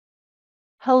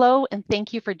Hello, and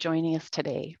thank you for joining us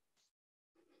today.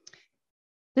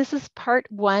 This is part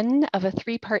one of a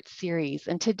three-part series,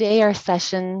 and today our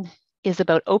session is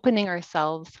about opening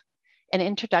ourselves, an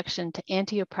introduction to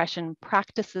anti-oppression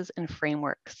practices and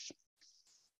frameworks.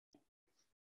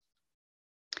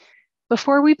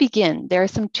 Before we begin, there are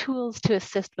some tools to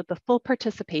assist with the full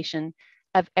participation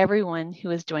of everyone who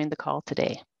has joined the call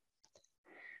today.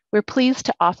 We're pleased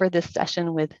to offer this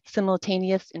session with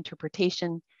simultaneous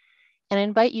interpretation and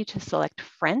invite you to select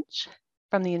French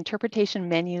from the interpretation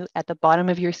menu at the bottom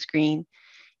of your screen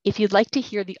if you'd like to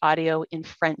hear the audio in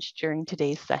French during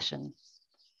today's session.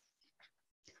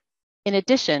 In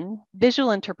addition,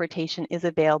 visual interpretation is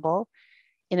available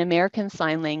in American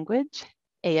Sign Language,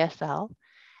 ASL,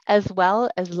 as well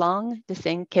as Langue des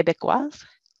Signes Québécoise,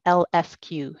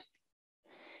 LSQ.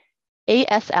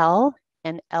 ASL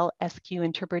and LSQ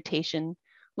interpretation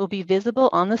will be visible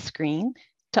on the screen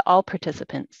to all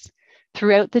participants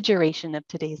throughout the duration of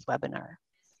today's webinar.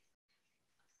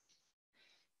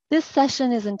 This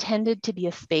session is intended to be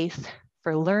a space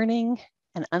for learning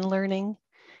and unlearning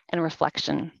and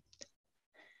reflection.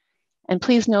 And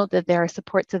please note that there are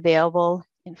supports available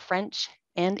in French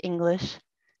and English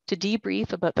to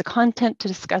debrief about the content to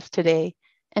discuss today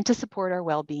and to support our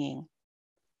well-being.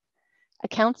 A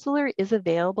counselor is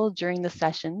available during the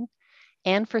session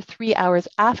and for 3 hours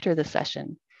after the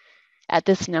session at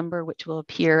this number, which will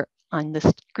appear on the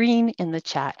screen in the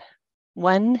chat,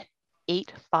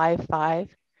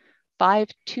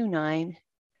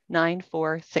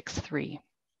 1-855-529-9463.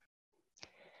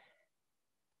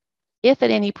 If at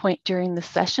any point during the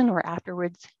session or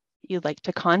afterwards you'd like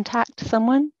to contact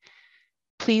someone,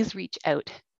 please reach out.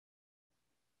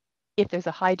 If there's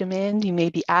a high demand, you may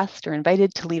be asked or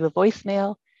invited to leave a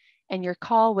voicemail, and your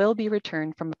call will be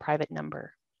returned from a private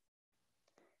number.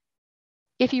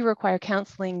 If you require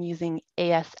counseling using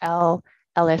ASL,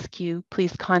 LSQ,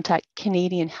 please contact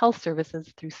Canadian Health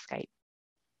Services through Skype.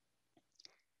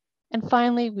 And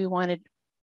finally, we wanted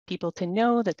people to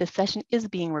know that this session is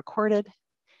being recorded,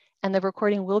 and the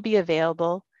recording will be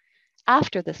available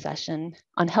after the session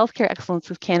on Healthcare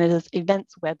Excellence of Canada's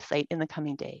events website in the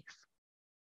coming days.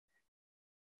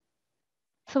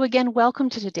 So again,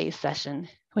 welcome to today's session,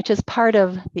 which is part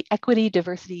of the Equity,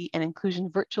 Diversity, and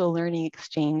Inclusion Virtual Learning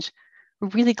Exchange. We're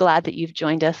really glad that you've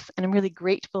joined us, and I'm really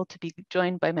grateful to be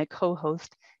joined by my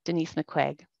co-host, Denise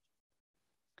McCuaig.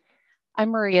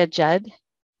 I'm Maria Judd,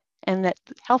 and at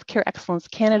Healthcare Excellence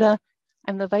Canada,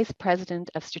 I'm the Vice President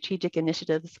of Strategic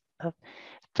Initiatives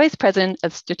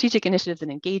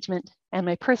and Engagement, and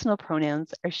my personal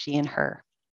pronouns are she and her.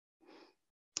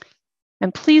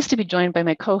 I'm pleased to be joined by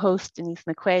my co-host, Denise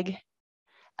McCuaig,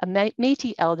 a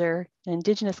Métis elder, an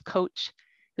Indigenous coach,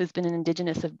 who's been an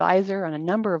Indigenous advisor on a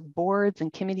number of boards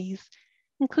and committees,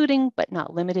 including but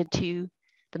not limited to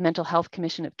the Mental Health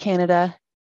Commission of Canada,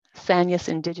 Sanyas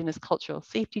Indigenous Cultural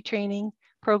Safety Training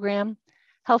Program,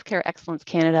 Healthcare Excellence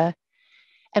Canada,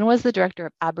 and was the Director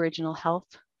of Aboriginal Health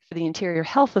for the Interior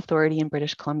Health Authority in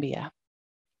British Columbia.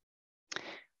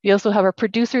 We also have our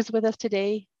producers with us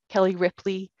today, Kelly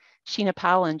Ripley, Sheena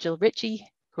Powell, and Jill Ritchie,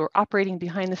 who are operating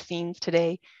behind the scenes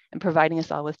today and providing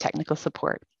us all with technical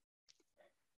support.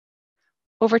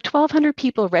 Over 1,200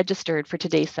 people registered for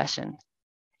today's session,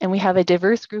 and we have a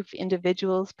diverse group of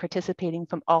individuals participating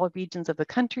from all regions of the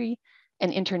country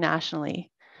and internationally,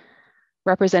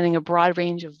 representing a broad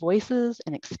range of voices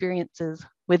and experiences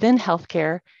within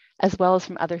healthcare, as well as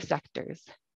from other sectors.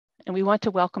 And we want to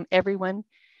welcome everyone,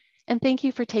 and thank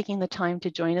you for taking the time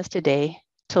to join us today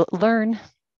to learn,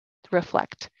 to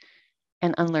reflect,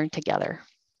 and unlearn together.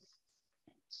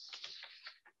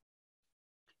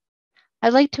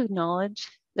 I'd like to acknowledge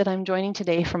that I'm joining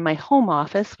today from my home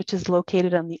office, which is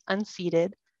located on the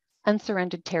unceded,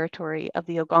 unsurrendered territory of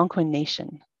the Algonquin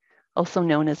Nation, also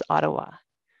known as Ottawa,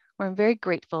 where I'm very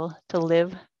grateful to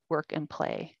live, work, and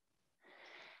play.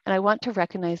 And I want to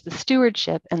recognize the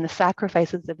stewardship and the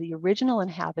sacrifices of the original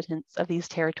inhabitants of these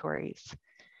territories,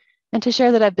 and to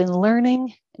share that I've been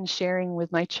learning and sharing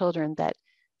with my children that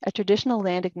a traditional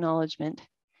land acknowledgement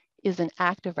is an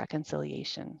act of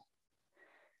reconciliation.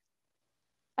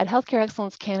 At Healthcare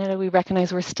Excellence Canada, we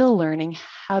recognize we're still learning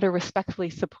how to respectfully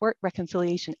support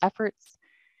reconciliation efforts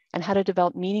and how to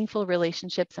develop meaningful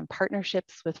relationships and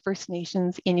partnerships with First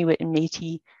Nations, Inuit, and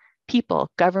Métis people,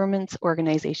 governments,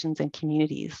 organizations, and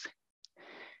communities.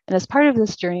 And as part of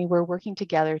this journey, we're working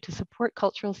together to support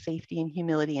cultural safety and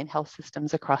humility in health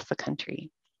systems across the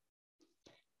country.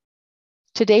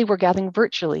 Today, we're gathering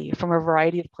virtually from a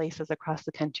variety of places across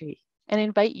the country and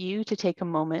invite you to take a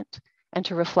moment and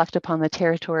to reflect upon the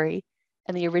territory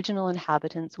and the original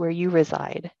inhabitants where you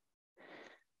reside.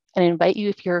 And invite you,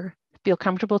 if you're Feel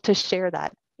comfortable to share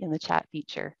that in the chat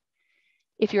feature.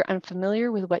 If you're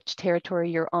unfamiliar with which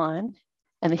territory you're on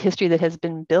and the history that has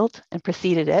been built and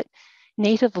preceded it,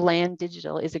 Native Land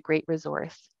Digital is a great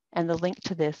resource, and the link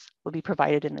to this will be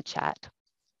provided in the chat.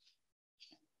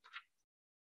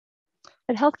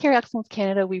 At Healthcare Excellence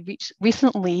Canada, we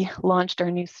recently launched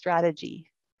our new strategy,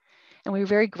 and we're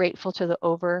very grateful to the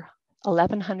over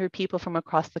 1,100 people from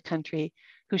across the country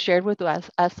who shared with us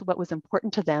what was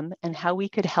important to them and how we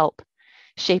could help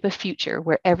shape a future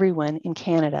where everyone in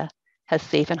Canada has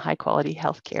safe and high quality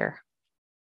healthcare.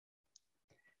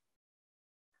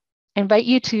 I invite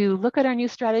you to look at our new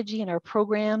strategy and our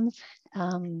programs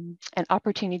and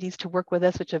opportunities to work with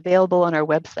us, which are available on our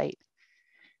website.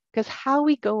 Because how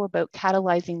we go about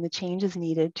catalyzing the changes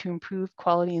needed to improve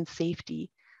quality and safety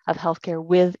of healthcare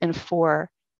with and for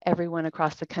everyone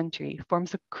across the country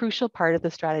forms a crucial part of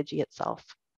the strategy itself.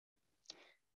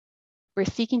 We're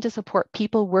seeking to support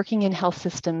people working in health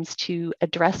systems to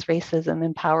address racism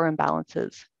and power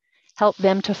imbalances, help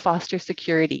them to foster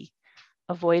security,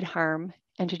 avoid harm,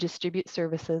 and to distribute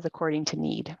services according to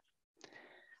need.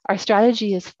 Our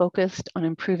strategy is focused on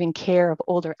improving care of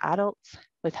older adults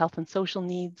with health and social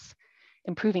needs,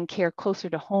 improving care closer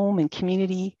to home and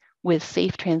community with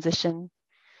safe transition,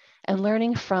 and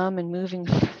learning from and moving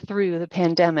through the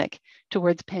pandemic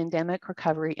towards pandemic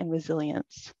recovery and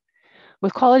resilience,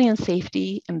 with quality and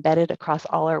safety embedded across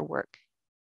all our work.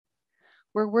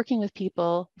 We're working with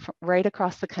people right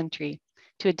across the country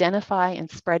to identify and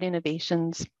spread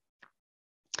innovations,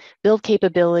 build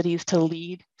capabilities to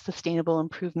lead sustainable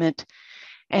improvement,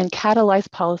 and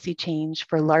catalyze policy change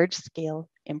for large-scale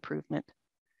improvement.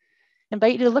 I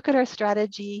invite you to look at our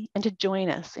strategy and to join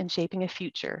us in shaping a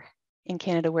future in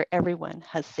Canada where everyone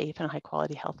has safe and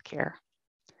high-quality healthcare.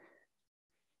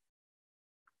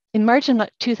 In March of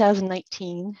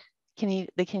 2019,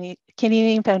 the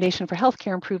Canadian Foundation for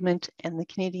Healthcare Improvement and the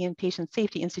Canadian Patient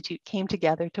Safety Institute came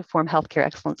together to form Healthcare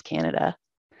Excellence Canada.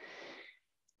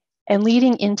 And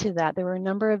leading into that, there were a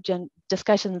number of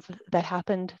discussions that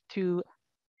happened through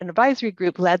an advisory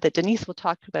group led that Denise will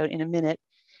talk about in a minute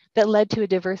that led to a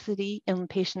diversity in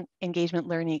patient engagement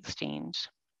learning exchange.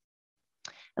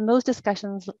 And those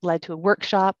discussions led to a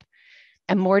workshop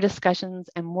and more discussions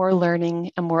and more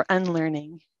learning and more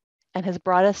unlearning, and has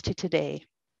brought us to today.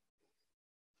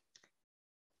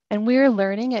 And we're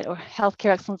learning at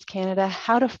Healthcare Excellence Canada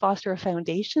how to foster a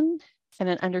foundation and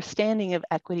an understanding of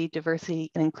equity,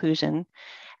 diversity, and inclusion.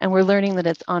 And we're learning that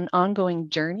it's an ongoing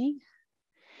journey.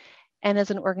 And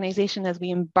as an organization, as we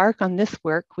embark on this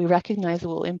work, we recognize it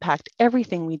will impact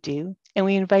everything we do, and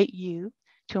we invite you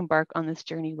to embark on this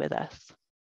journey with us.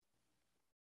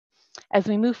 As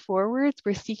we move forward,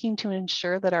 we're seeking to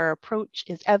ensure that our approach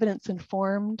is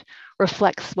evidence-informed,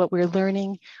 reflects what we're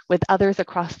learning with others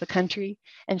across the country,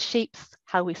 and shapes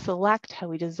how we select, how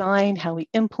we design, how we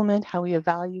implement, how we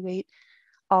evaluate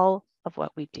all of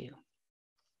what we do.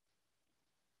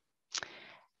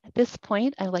 At this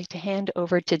point, I'd like to hand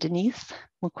over to Denise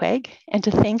McCuaig and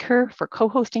to thank her for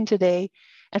co-hosting today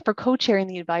and for co-chairing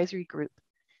the advisory group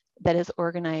that has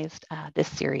organized this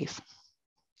series.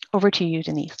 Over to you,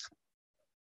 Denise.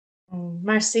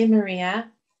 Merci, Maria,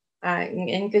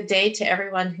 and good day to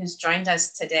everyone who's joined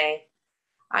us today.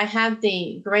 I had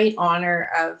the great honor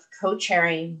of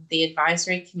co-chairing the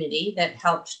advisory committee that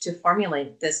helped to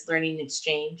formulate this learning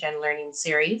exchange and learning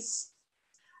series.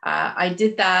 I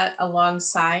did that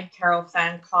alongside Carol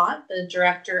Fancott, the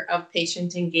Director of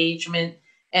Patient Engagement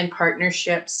and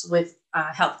Partnerships with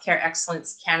Healthcare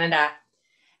Excellence Canada.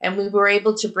 And we were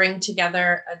able to bring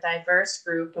together a diverse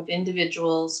group of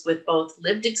individuals with both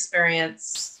lived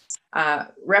experience,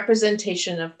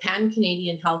 representation of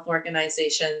pan-Canadian health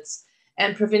organizations,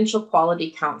 and provincial quality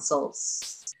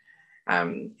councils.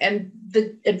 And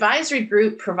the advisory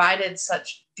group provided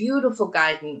such beautiful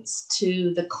guidance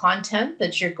to the content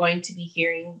that you're going to be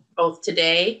hearing both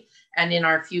today and in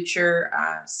our future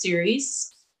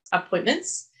series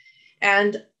appointments.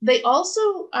 And they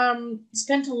also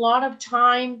spent a lot of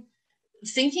time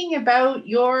thinking about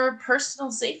your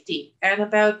personal safety and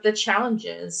about the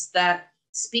challenges that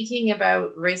speaking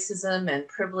about racism and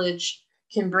privilege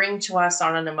can bring to us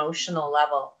on an emotional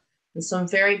level. And so I'm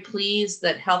very pleased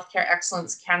that Healthcare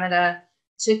Excellence Canada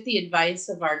took the advice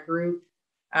of our group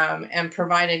and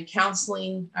provided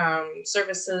counseling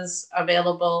services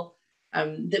available,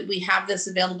 that we have this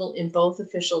available in both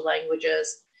official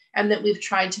languages, and that we've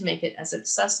tried to make it as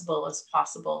accessible as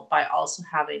possible by also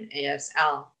having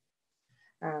ASL.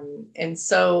 And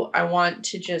so I want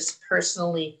to just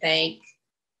personally thank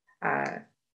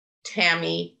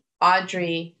Tammy,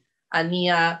 Audrey,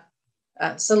 Ania,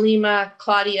 Salima,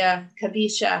 Claudia,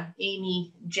 Kabisha,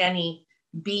 Amy, Jenny,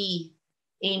 B,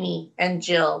 Amy, and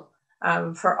Jill,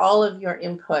 for all of your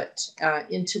input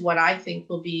into what I think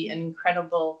will be an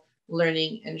incredible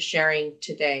learning and sharing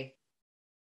today.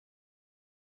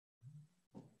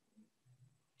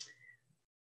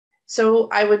 So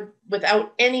I would,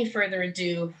 without any further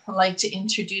ado, like to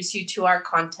introduce you to our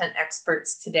content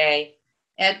experts today,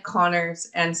 Ed Connors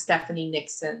and Stephanie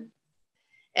Nixon.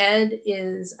 Ed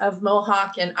is of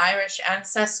Mohawk and Irish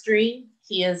ancestry.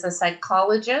 He is a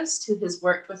psychologist who has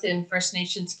worked within First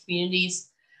Nations communities,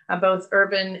 both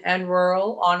urban and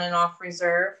rural, on and off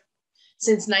reserve,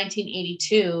 since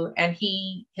 1982. And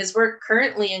his work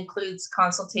currently includes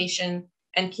consultation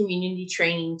and community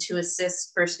training to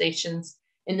assist First Nations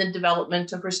in the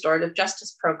development of restorative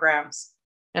justice programs.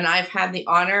 And I've had the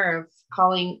honor of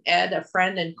calling Ed a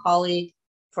friend and colleague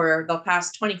for the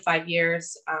past 25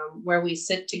 years, where we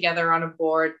sit together on a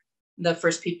board, the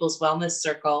First Peoples Wellness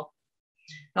Circle.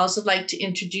 I'd also like to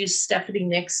introduce Stephanie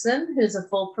Nixon, who's a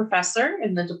full professor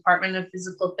in the Department of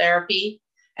Physical Therapy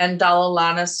and Dalla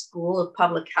Lana School of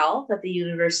Public Health at the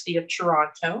University of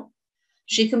Toronto.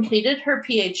 She completed her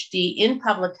PhD in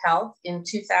public health in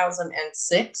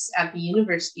 2006 at the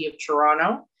University of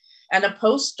Toronto and a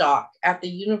postdoc at the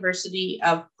University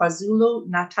of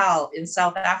KwaZulu-Natal in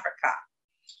South Africa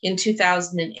in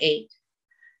 2008.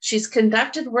 She's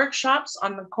conducted workshops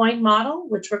on the COIN model,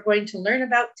 which we're going to learn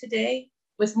about today,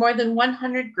 with more than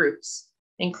 100 groups,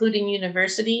 including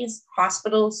universities,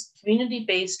 hospitals,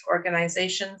 community-based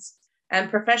organizations, and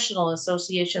professional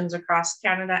associations across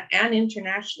Canada and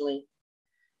internationally.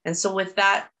 And so with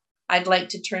that, I'd like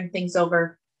to turn things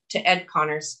over to Ed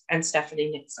Connors and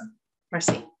Stephanie Nixon.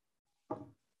 Merci.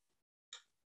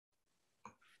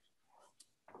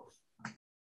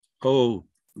 Oh,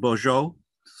 bonjour,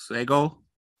 Sego,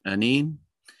 Anin,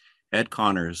 Ed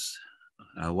Connors,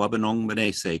 Wabanong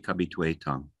Benese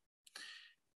Kabituetang.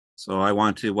 So I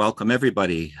want to welcome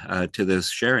everybody to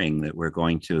this sharing that we're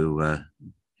going to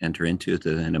enter into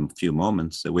in a few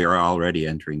moments, that we are already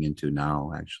entering into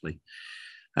now, actually.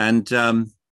 And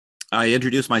I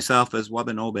introduce myself as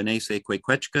Wabano Benese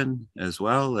Kwekwechkan as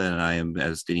well, and I am,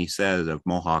 as Denise said, of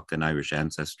Mohawk and Irish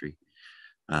ancestry.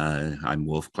 I'm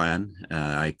Wolf Clan.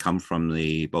 I come from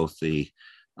both the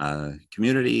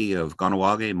community of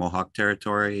Ganawage, Mohawk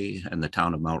territory, and the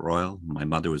town of Mount Royal. My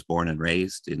mother was born and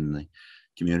raised in the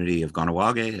community of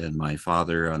Ganawage, and my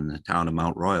father on the town of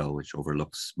Mount Royal, which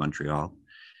overlooks Montreal.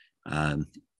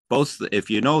 Both, if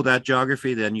you know that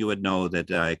geography, then you would know that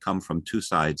I come from two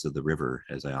sides of the river,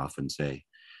 as I often say.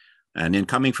 And in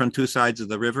coming from two sides of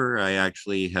the river, I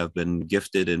actually have been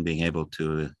gifted in being able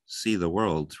to see the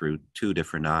world through two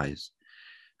different eyes.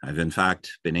 I've in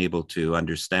fact been able to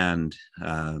understand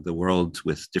the world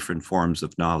with different forms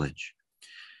of knowledge.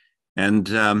 And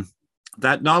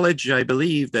that knowledge, I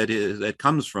believe, that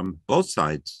comes from both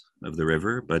sides of the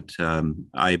river, but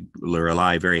I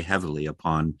rely very heavily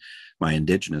upon my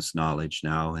Indigenous knowledge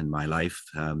now in my life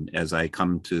as I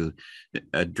come to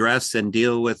address and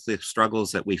deal with the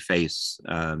struggles that we face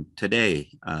today,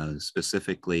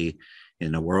 specifically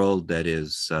in a world that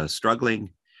is struggling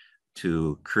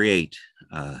to create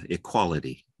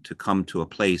equality, to come to a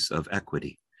place of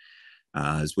equity.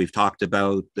 As we've talked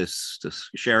about, this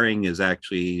sharing is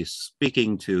actually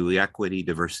speaking to equity,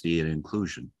 diversity, and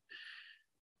inclusion.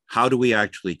 How do we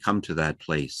actually come to that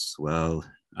place? Well,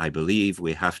 I believe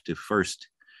we have to first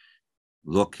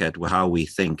look at how we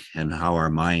think and how our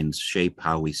minds shape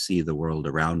how we see the world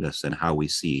around us and how we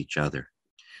see each other.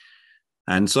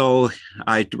 And so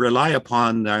I rely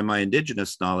upon my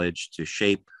Indigenous knowledge to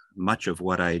shape much of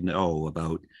what I know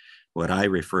about what I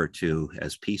refer to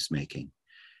as peacemaking.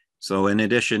 So in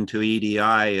addition to EDI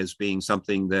as being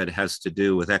something that has to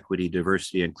do with equity,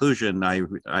 diversity, inclusion,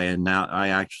 I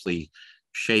actually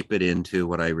shape it into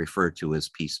what I refer to as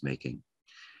peacemaking.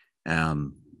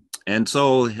 And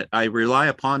so I rely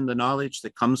upon the knowledge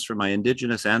that comes from my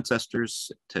Indigenous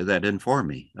ancestors that inform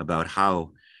me about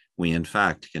how we in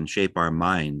fact can shape our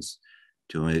minds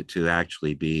to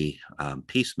actually be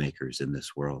peacemakers in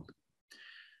this world.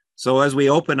 So as we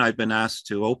open, I've been asked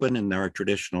to open in our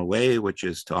traditional way, which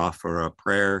is to offer a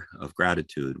prayer of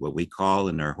gratitude, what we call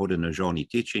in our Haudenosaunee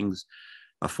teachings,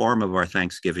 a form of our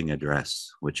Thanksgiving address,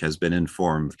 which has been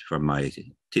informed from my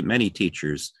many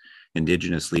teachers,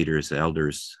 Indigenous leaders,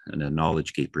 elders, and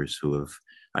knowledge keepers who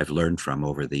I've learned from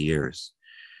over the years.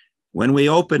 When we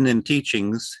open in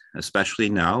teachings, especially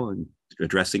now,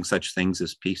 addressing such things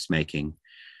as peacemaking,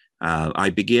 I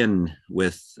begin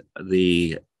with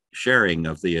the sharing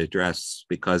of the address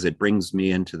because it brings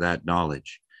me into that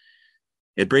knowledge.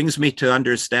 It brings me to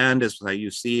understand, as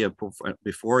you see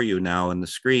before you now on the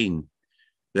screen,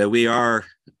 that we are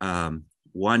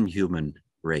one human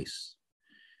race.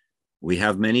 We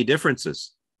have many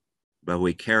differences, but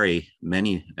we carry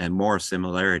many and more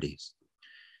similarities.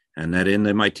 And that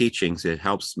in my teachings, it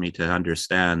helps me to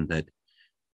understand that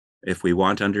if we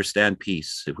want to understand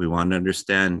peace, if we want to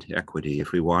understand equity,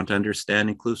 if we want to understand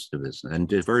inclusiveness and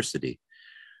diversity,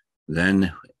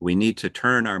 then we need to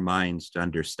turn our minds to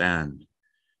understand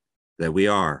that we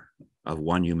are of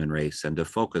one human race and to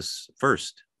focus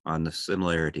first on the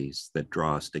similarities that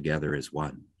draw us together as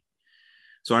one.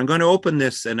 So I'm going to open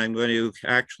this and I'm going to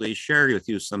actually share with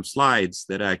you some slides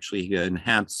that actually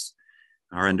enhance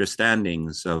our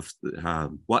understandings of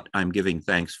what I'm giving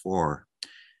thanks for.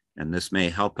 And this may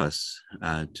help us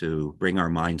to bring our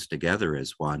minds together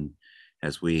as one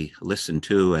as we listen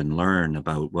to and learn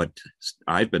about what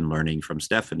I've been learning from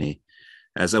Stephanie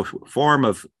as a form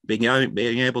of being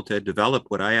able to develop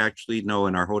what I actually know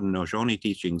in our Haudenosaunee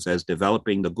teachings as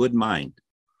developing the good mind.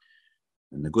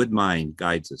 And the good mind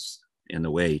guides us in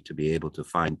the way to be able to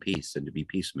find peace and to be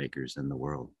peacemakers in the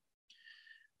world.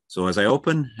 So as I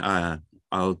open,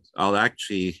 I'll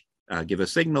actually give a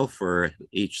signal for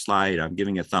each slide. I'm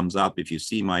giving a thumbs up. If you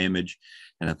see my image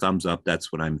and a thumbs up,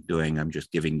 that's what I'm doing. I'm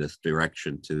just giving this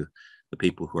direction to the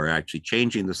people who are actually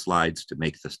changing the slides to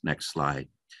make this next slide.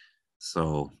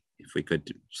 So if we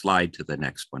could slide to the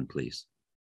next one, please.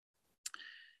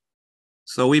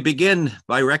 So we begin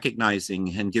by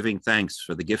recognizing and giving thanks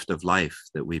for the gift of life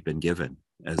that we've been given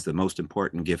as the most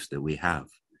important gift that we have.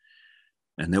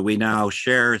 And that we now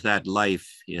share that life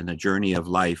in a journey of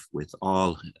life with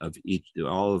all of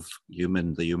the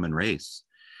human race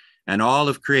and all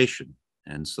of creation.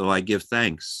 And so I give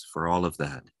thanks for all of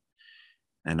that.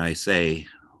 And I say,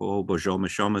 O Bojo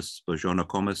Mishomas, Bojo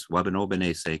Nokomas, Wabano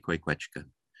Benese Kwekwechka.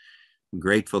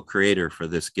 Grateful Creator for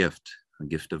this gift, a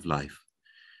gift of life.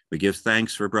 We give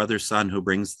thanks for Brother Sun who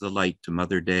brings the light to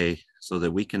Mother Day so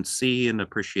that we can see and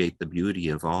appreciate the beauty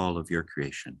of all of your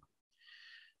creation.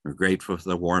 We're grateful for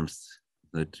the warmth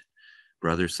that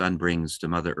Brother Sun brings to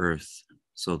Mother Earth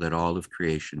so that all of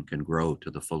creation can grow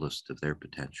to the fullest of their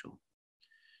potential.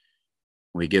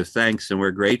 We give thanks and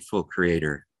we're grateful,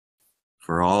 Creator,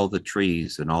 for all the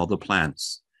trees and all the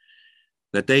plants,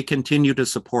 that they continue to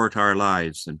support our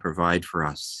lives and provide for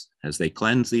us as they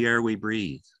cleanse the air we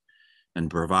breathe and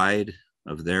provide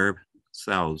of their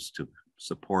selves to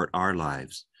support our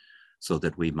lives so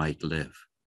that we might live.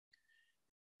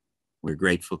 We're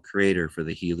grateful, Creator, for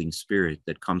the healing spirit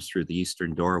that comes through the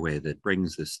eastern doorway that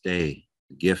brings this day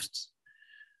gifts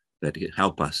that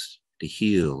help us to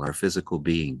heal our physical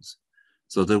beings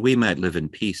so that we might live in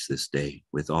peace this day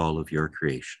with all of your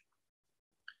creation.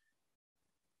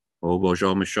 O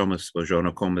Bojo Mishomas, Bojo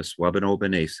Nokomas, Wabano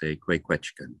Benese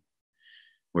Kwekwechkan.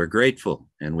 We're grateful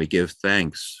and we give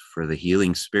thanks for the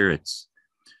healing spirits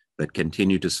that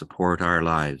continue to support our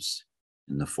lives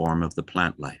in the form of the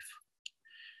plant life.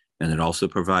 And it also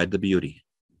provide the beauty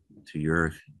to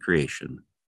your creation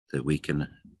that we can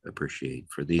appreciate.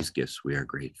 For these gifts, we are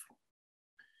grateful.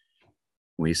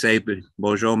 We say,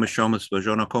 Bojo Mishomas,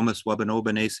 Bojo Nokomas, Wabano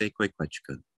Benese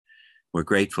Kwekwechka. We're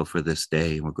grateful for this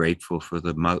day. We're grateful for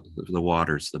the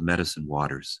waters, the medicine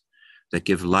waters that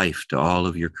give life to all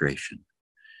of your creation.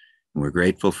 And we're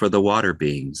grateful for the water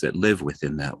beings that live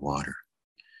within that water.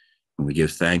 And we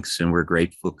give thanks and we're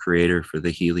grateful, Creator, for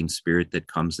the healing spirit that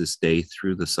comes this day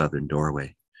through the southern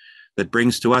doorway, that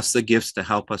brings to us the gifts to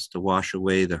help us to wash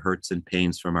away the hurts and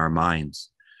pains from our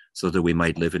minds so that we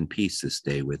might live in peace this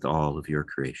day with all of your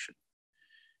creation.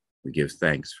 We give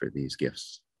thanks for these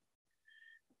gifts.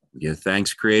 We give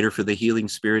thanks, Creator, for the healing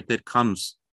spirit that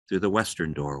comes through the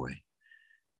western doorway.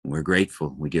 And we're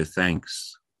grateful. We give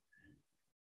thanks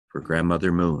for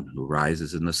Grandmother Moon, who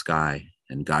rises in the sky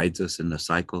and guides us in the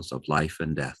cycles of life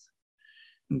and death,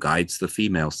 and guides the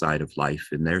female side of life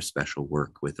in their special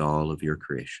work with all of your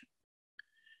creation.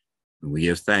 And we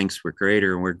give thanks for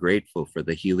Creator, and we're grateful for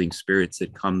the healing spirits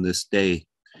that come this day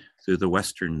through the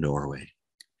western doorway.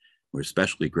 We're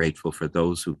especially grateful for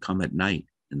those who come at night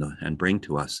and bring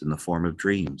to us in the form of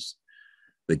dreams,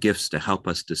 the gifts to help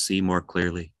us to see more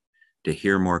clearly, to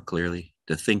hear more clearly,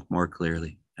 to think more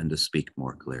clearly, and to speak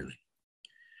more clearly.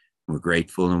 We're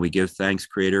grateful and we give thanks,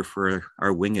 Creator, for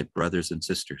our winged brothers and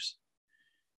sisters.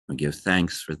 We give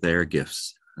thanks for their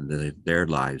gifts and their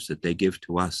lives that they give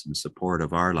to us in support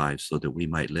of our lives so that we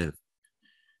might live.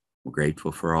 We're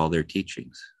grateful for all their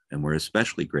teachings, and we're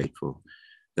especially grateful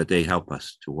that they help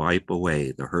us to wipe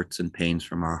away the hurts and pains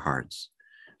from our hearts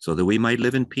so that we might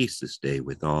live in peace this day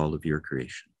with all of your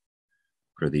creation.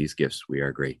 For these gifts, we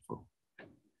are grateful.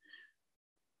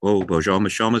 Oh, Bojoma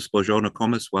Shomas, Bojona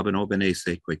Comas, Wabano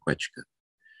Benese, Quequechka.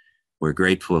 We're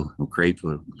grateful for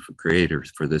Creator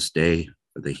for this day,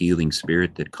 for the healing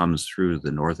spirit that comes through the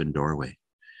northern doorway.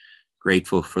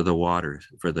 Grateful for the waters,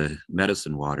 for the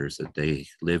medicine waters that they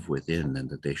live within and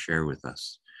that they share with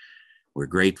us. We're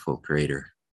grateful, Creator,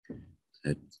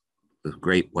 that the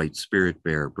great white spirit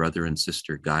bearer, brother and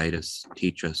sister, guide us,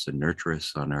 teach us, and nurture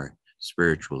us on our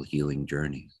spiritual healing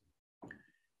journeys.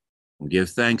 We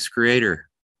give thanks, Creator,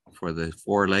 for the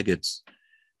four legates,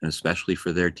 and especially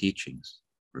for their teachings.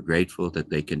 We're grateful that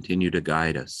they continue to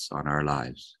guide us on our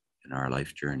lives in our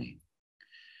life journey.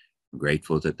 I'm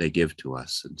grateful that they give to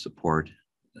us and support,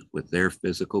 with their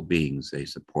physical beings, they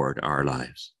support our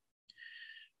lives.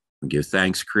 We give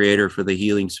thanks, Creator, for the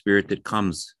healing spirit that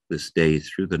comes this day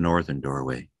through the northern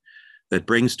doorway, that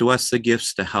brings to us the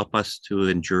gifts to help us to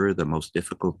endure the most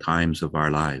difficult times of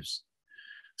our lives,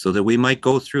 so that we might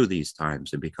go through these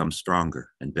times and become stronger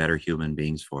and better human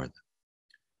beings for them.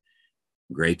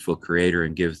 I'm grateful, Creator,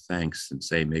 and give thanks and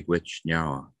say Miigwech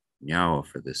Nyawa, Nyawa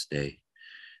for this day.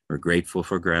 We're grateful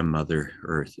for Grandmother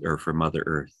Earth, or for Mother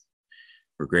Earth.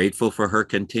 We're grateful for her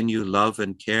continued love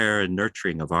and care and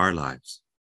nurturing of our lives.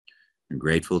 I'm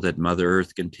grateful that Mother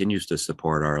Earth continues to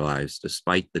support our lives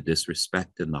despite the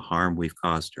disrespect and the harm we've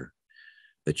caused her,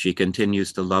 that she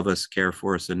continues to love us, care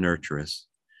for us, and nurture us.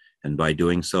 And by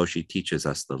doing so, she teaches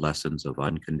us the lessons of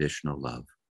unconditional love.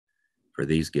 For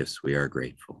these gifts, we are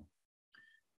grateful.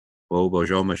 O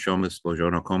Bojoma Shomas,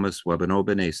 Bojona Comas, Wabano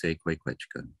Benese,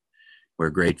 Quequechkan. We're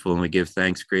grateful and we give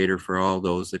thanks, Creator, for all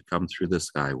those that come through the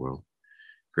sky world.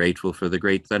 Grateful for the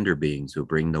great thunder beings who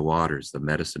bring the waters, the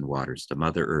medicine waters, to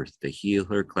Mother Earth to heal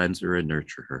her, cleanse her, and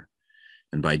nurture her.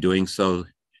 And by doing so,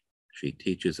 she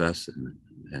teaches us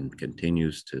and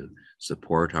continues to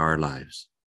support our lives.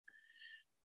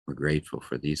 We're grateful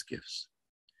for these gifts.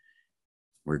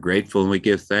 We're grateful and we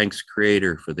give thanks,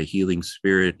 Creator, for the healing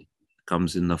spirit that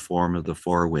comes in the form of the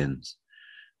four winds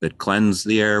that cleanse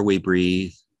the air we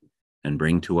breathe and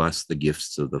bring to us the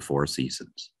gifts of the four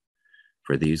seasons.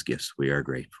 For these gifts, we are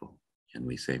grateful. And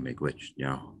we say, Miigwech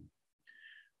Nyawa.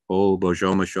 O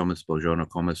Bojoma Shomas, Bojona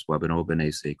Comas, Wabano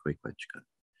Benese, Quequechkan.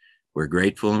 We're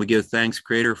grateful and we give thanks,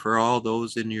 Creator, for all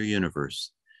those in your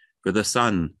universe, for the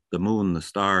sun, the moon, the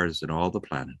stars, and all the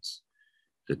planets,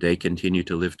 that they continue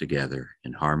to live together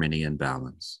in harmony and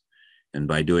balance. And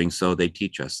by doing so, they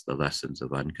teach us the lessons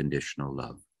of unconditional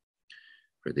love.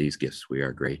 For these gifts, we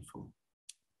are grateful.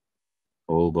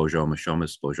 O Bojoma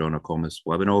Shomas, Bojona Comas,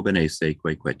 Wabano Benese,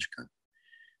 Quequechkan.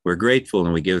 We're grateful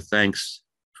and we give thanks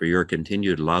for your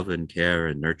continued love and care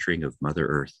and nurturing of Mother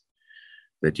Earth,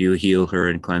 that you heal her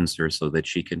and cleanse her so that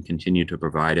she can continue to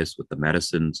provide us with the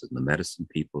medicines and the medicine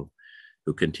people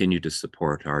who continue to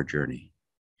support our journey.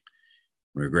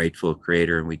 We're grateful,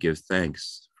 Creator, and we give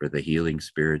thanks for the healing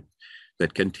spirit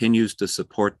that continues to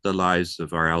support the lives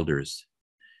of our elders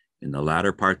in the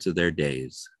latter parts of their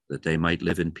days, that they might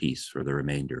live in peace for the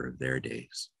remainder of their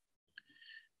days.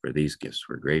 For these gifts,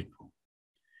 we're grateful.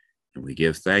 And we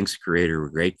give thanks, Creator. We're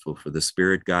grateful for the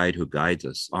spirit guide who guides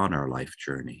us on our life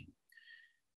journey.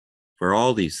 For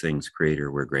all these things,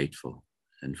 Creator, we're grateful.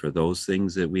 And for those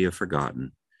things that we have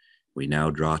forgotten, we now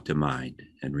draw to mind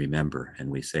and remember, and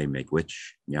we say, Miigwech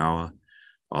Nyawa,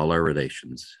 all our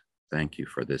relations, thank you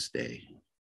for this day.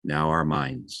 Now our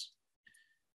minds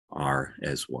are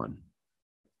as one.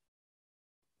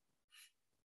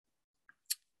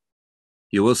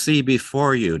 You will see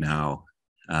before you now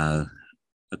a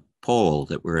poll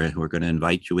that we're going to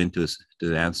invite you into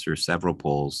to answer several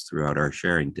polls throughout our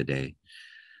sharing today.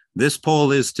 This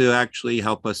poll is to actually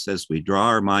help us as we draw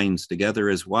our minds together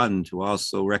as one to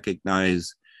also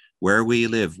recognize where we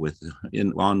live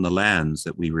on the lands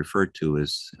that we refer to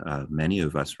as, many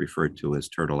of us refer to as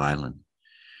Turtle Island,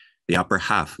 the upper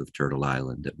half of Turtle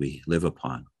Island that we live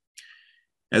upon.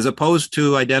 As opposed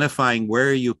to identifying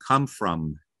where you come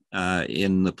from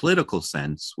in the political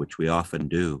sense, which we often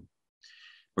do,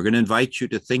 we're going to invite you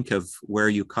to think of where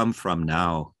you come from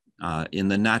now in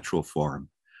the natural form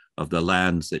of the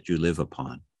lands that you live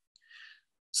upon.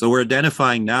 So we're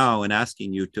identifying now and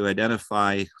asking you to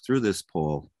identify through this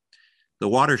poll the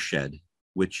watershed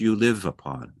which you live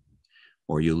upon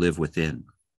or you live within.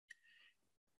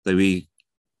 That we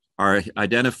are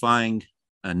identifying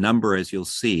a number, as you'll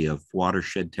see, of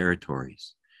watershed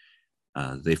territories.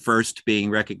 The first being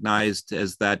recognized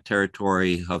as that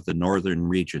territory of the northern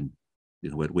region,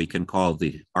 what we can call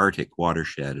the Arctic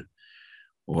watershed,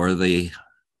 or the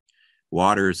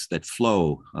waters that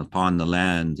flow upon the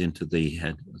land into the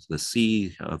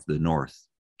sea of the north,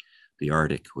 the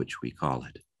Arctic, which we call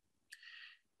it.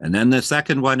 And then the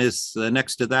second one is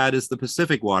next to that is the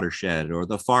Pacific watershed, or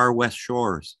the far west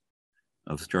shores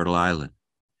of Turtle Island.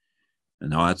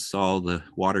 And that's all the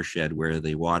watershed where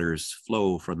the waters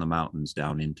flow from the mountains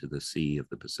down into the Sea of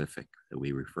the Pacific that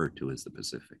we refer to as the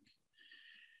Pacific.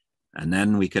 And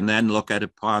then we can then look at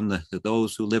upon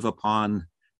those who live upon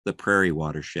the prairie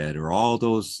watershed, or all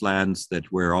those lands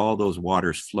where all those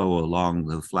waters flow along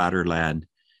the flatter land,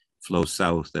 flow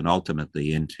south and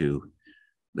ultimately into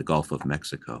the Gulf of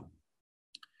Mexico.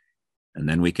 And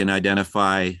then we can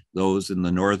identify those in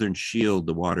the Northern Shield,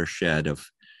 the watershed of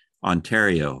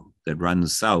Ontario that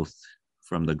runs south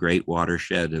from the great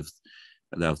watershed of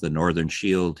the Northern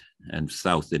Shield and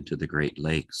south into the Great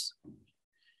Lakes.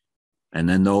 And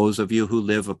then those of you who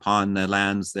live upon the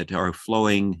lands that are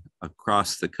flowing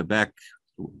across the Quebec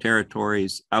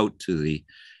territories out to the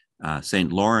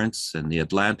St. Lawrence and the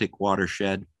Atlantic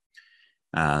watershed,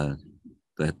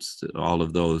 that's all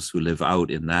of those who live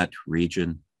out in that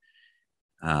region.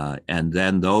 And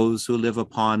then those who live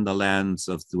upon the lands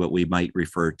of what we might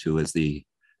refer to as the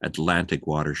Atlantic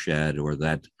watershed, or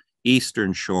that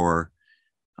eastern shore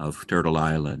of Turtle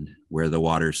Island, where the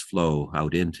waters flow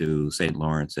out into St.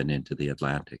 Lawrence and into the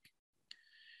Atlantic.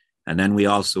 And then we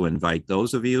also invite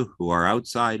those of you who are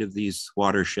outside of these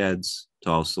watersheds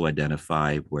to also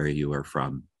identify where you are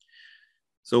from.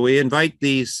 So we invite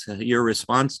your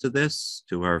response to this,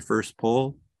 to our first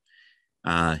poll,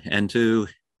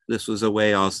 this was a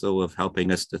way also of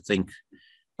helping us to think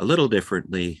a little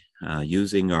differently,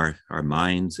 using our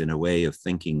minds in a way of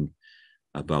thinking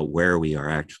about where we are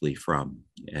actually from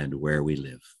and where we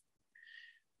live.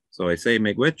 So I say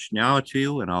miigwech now to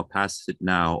you, and I'll pass it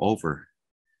now over.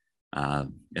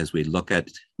 As we look at,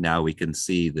 now we can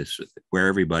see this, where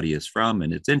everybody is from.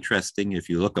 And it's interesting, if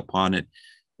you look upon it,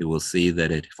 you will see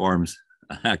that it forms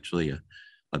actually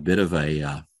a bit of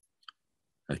a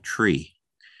tree.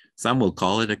 Some will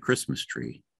call it a Christmas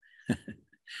tree.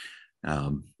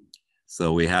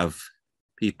 So we have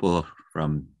people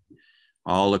from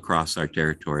all across our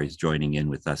territories joining in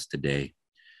with us today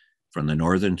from the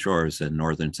northern shores and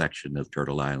northern section of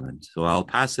Turtle Island. So I'll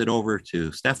pass it over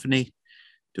to Stephanie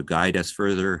to guide us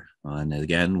further on,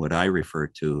 again, what I refer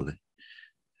to,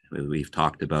 we've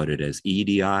talked about it as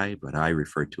EDI, but I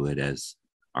refer to it as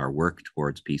our work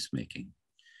towards peacemaking.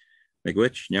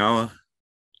 Miigwech, nyawa,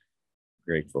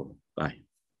 grateful, bye.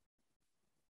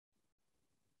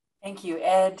 Thank you,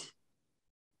 Ed.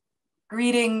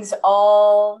 Greetings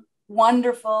all.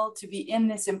 Wonderful to be in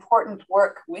this important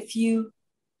work with you.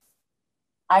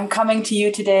 I'm coming to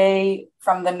you today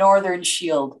from the Northern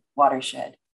Shield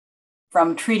watershed,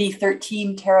 from Treaty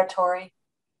 13 territory,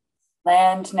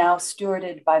 land now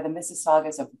stewarded by the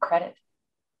Mississaugas of Credit.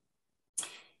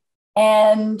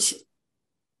 And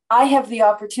I have the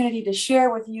opportunity to share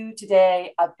with you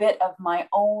today a bit of my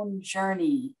own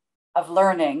journey of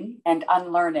learning and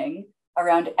unlearning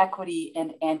around equity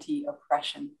and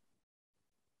anti-oppression.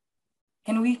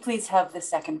 Can we please have the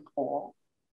second poll?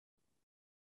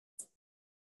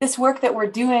 This work that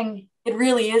we're doing, it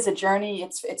really is a journey.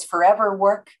 It's forever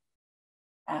work.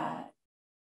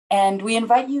 And we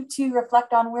invite you to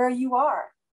reflect on where you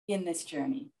are in this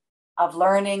journey of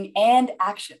learning and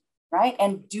action, right?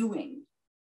 And doing.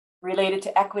 Related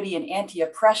to equity and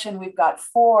anti-oppression, we've got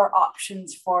 4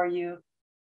 options for you.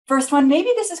 First one,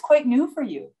 maybe this is quite new for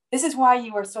you. This is why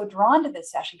you are so drawn to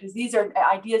this session, because these are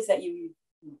ideas that you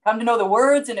come to know the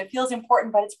words and it feels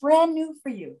important, but it's brand new for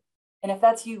you. And if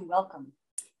that's you, welcome.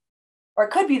 Or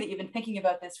it could be that you've been thinking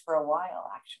about this for a while,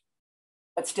 actually,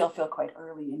 but still feel quite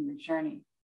early in your journey.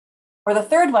 Or the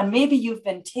third one, maybe you've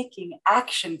been taking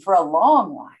action for a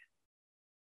long while,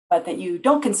 but that you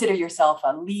don't consider yourself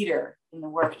a leader in the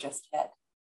work just yet.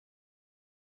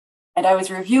 And I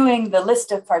was reviewing the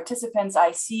list of participants.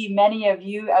 I see many of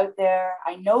you out there.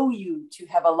 I know you to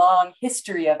have a long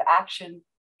history of action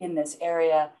in this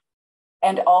area,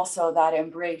 and also that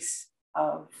embrace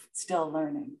of still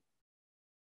learning.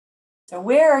 So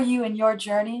where are you in your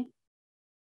journey?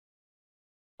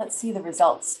 Let's see the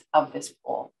results of this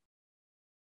poll.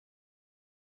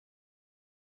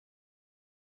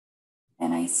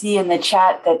 And I see in the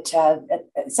chat that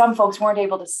some folks weren't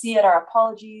able to see it. Our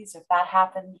apologies if that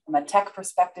happened from a tech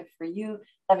perspective for you.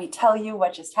 Let me tell you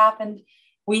what just happened.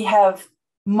 We have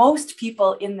most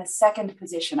people in the second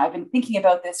position. I've been thinking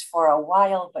about this for a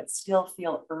while, but still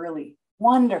feel early.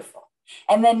 Wonderful.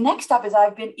 And then next up is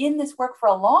I've been in this work for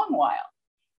a long while,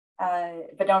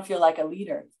 but don't feel like a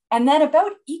leader. And then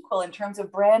about equal in terms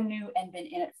of brand new and been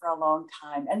in it for a long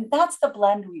time. And that's the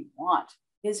blend we want,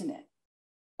 isn't it?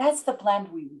 That's the blend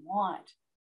we want.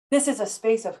 This is a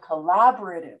space of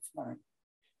collaborative learning,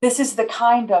 This is the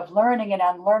kind of learning and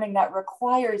unlearning that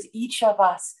requires each of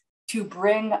us to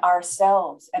bring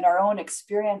ourselves and our own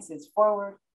experiences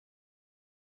forward.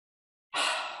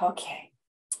 Okay.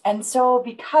 And so,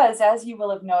 because as you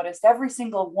will have noticed, every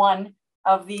single one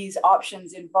of these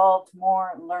options involved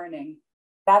more learning,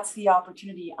 that's the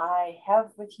opportunity I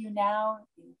have with you now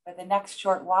for the next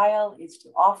short while, is to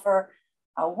offer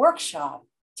a workshop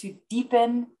to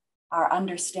deepen our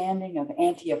understanding of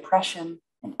anti-oppression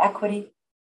and equity.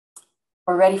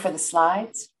 We're ready for the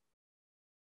slides.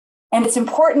 And it's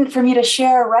important for me to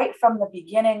share right from the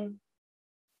beginning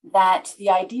that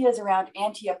the ideas around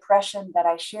anti-oppression that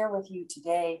I share with you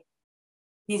today,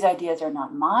 these ideas are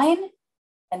not mine,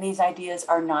 and these ideas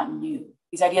are not new.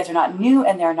 These ideas are not new,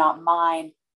 and they're not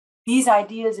mine. These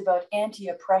ideas about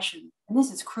anti-oppression, and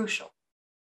this is crucial,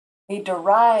 they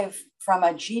derive from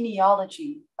a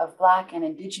genealogy of Black and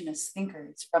Indigenous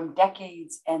thinkers from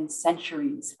decades and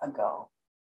centuries ago.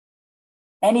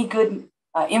 Any good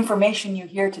information you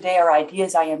hear today are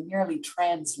ideas I am merely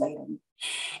translating.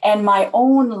 And my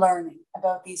own learning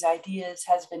about these ideas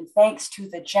has been thanks to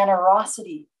the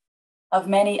generosity of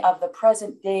many of the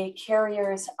present day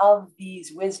carriers of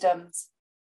these wisdoms,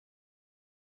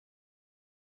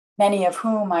 many of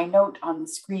whom I note on the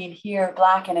screen here,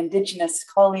 Black and Indigenous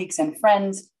colleagues and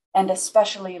friends, and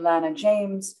especially Lana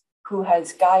James, who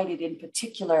has guided in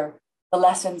particular the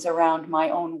lessons around my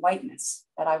own whiteness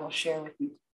that I will share with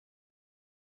you.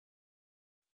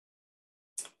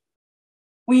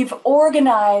 We've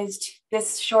organized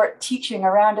this short teaching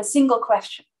around a single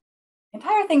question. The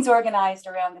entire thing's organized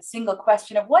around the single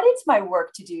question of what is my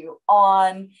work to do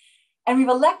on, and we've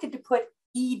elected to put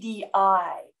EDI,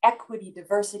 equity,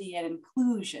 diversity, and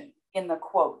inclusion in the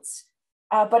quotes,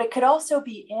 but it could also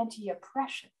be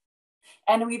anti-oppression.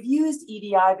 And we've used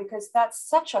EDI because that's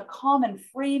such a common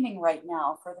framing right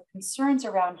now for the concerns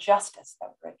around justice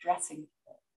that we're addressing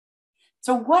today.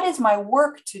 So what is my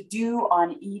work to do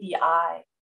on EDI?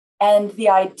 And the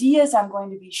ideas I'm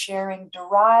going to be sharing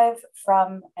derive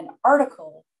from an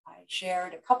article I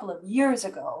shared a couple of years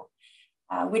ago,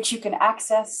 which you can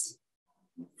access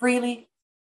freely,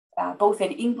 both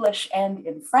in English and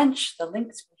in French. The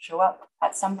links will show up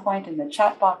at some point in the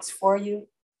chat box for you.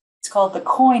 It's called the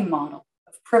COIN model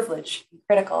of privilege and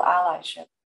critical allyship.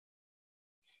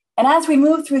 And as we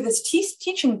move through this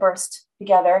teaching burst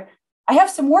together, I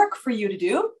have some work for you to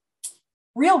do,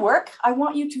 real work. I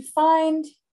want you to find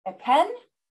a pen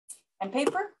and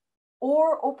paper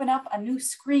or open up a new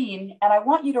screen, and I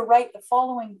want you to write the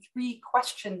following 3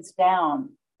 questions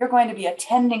down. You're going to be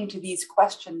attending to these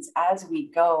questions as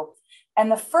we go.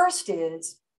 And the first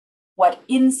is, what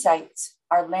insights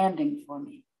are landing for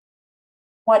me?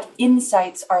 What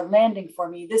insights are landing for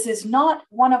me? This is not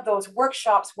one of those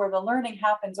workshops where the learning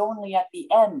happens only at the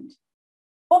end.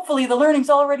 Hopefully the learning's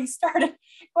already started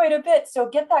quite a bit. So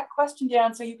get that question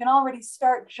down so you can already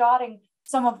start jotting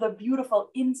some of the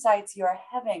beautiful insights you're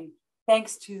having,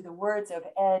 thanks to the words of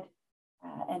Ed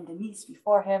and Denise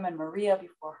before him and Maria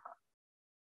before her.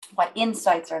 What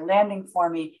insights are landing for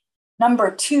me?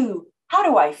 Number 2, how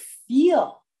do I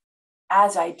feel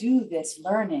as I do this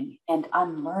learning and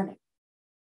unlearning?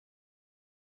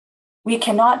 We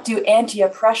cannot do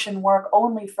anti-oppression work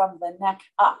only from the neck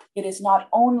up. It is not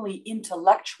only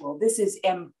intellectual, this is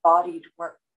embodied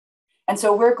work. And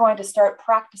so we're going to start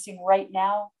practicing right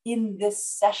now in this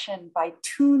session by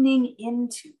tuning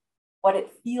into what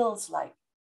it feels like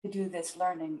to do this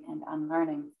learning and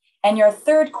unlearning. And your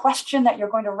third question that you're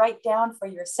going to write down for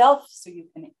yourself so you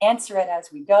can answer it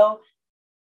as we go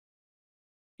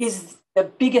is the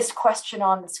biggest question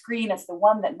on the screen. It's the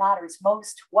one that matters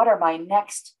most. What are my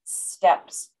next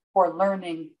steps for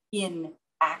learning in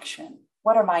action?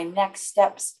 What are my next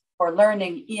steps for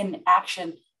learning in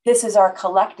action? This is our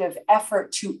collective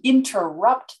effort to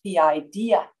interrupt the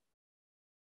idea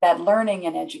that learning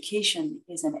and education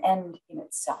is an end in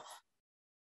itself.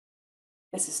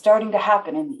 This is starting to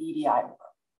happen in the EDI world.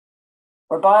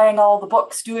 We're buying all the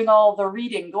books, doing all the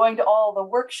reading, going to all the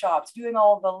workshops, doing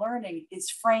all the learning is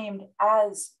framed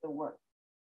as the work.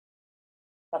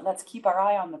 But let's keep our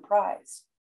eye on the prize,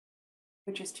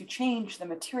 which is to change the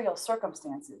material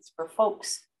circumstances for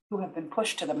folks who have been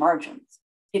pushed to the margins.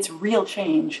 It's real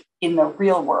change in the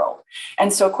real world.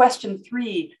 And so question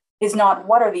 3 is not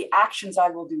what are the actions I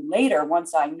will do later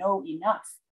once I know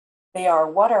enough. They are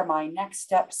what are my next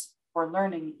steps for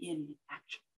learning in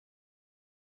action.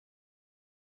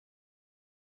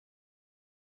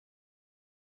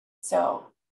 So,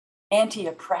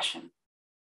 anti-oppression.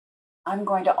 I'm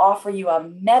going to offer you a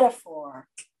metaphor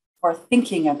for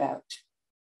thinking about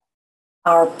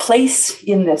our place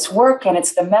in this work, and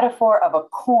it's the metaphor of a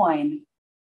coin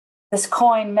This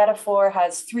coin metaphor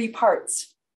has three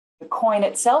parts: the coin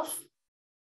itself,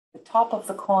 the top of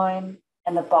the coin,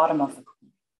 and the bottom of the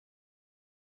coin.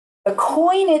 The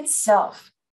coin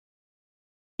itself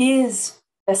is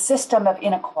the system of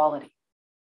inequality.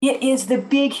 It is the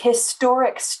big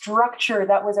historic structure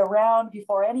that was around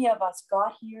before any of us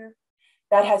got here,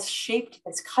 that has shaped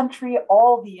this country,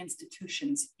 all the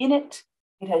institutions in it.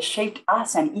 It has shaped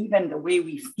us and even the way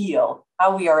we feel,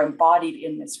 how we are embodied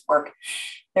in this work.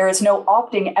 There is no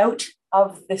opting out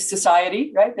of this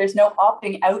society, right? There's no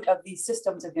opting out of these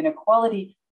systems of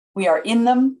inequality. We are in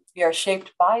them, we are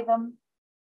shaped by them.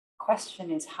 The question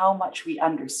is how much we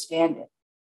understand it.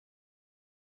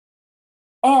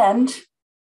 And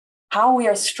how we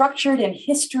are structured in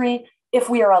history, if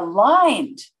we are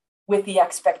aligned with the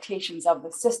expectations of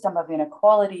the system of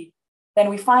inequality, then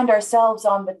we find ourselves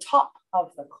on the top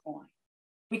of the coin.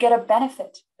 We get a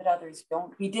benefit that others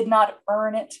don't. We did not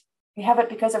earn it. We have it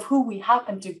because of who we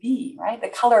happen to be, right? The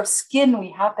color of skin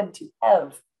we happen to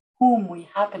have, whom we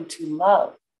happen to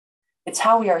love. It's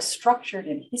how we are structured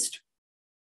in history.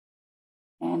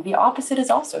 And the opposite is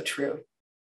also true.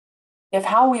 If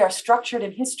how we are structured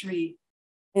in history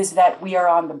is that we are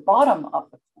on the bottom of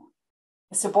the coin,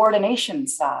 the subordination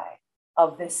side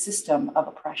of this system of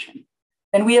oppression,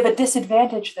 then we have a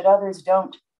disadvantage that others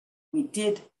don't. We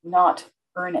did not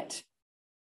earn it.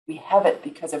 We have it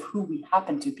because of who we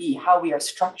happen to be, how we are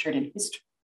structured in history.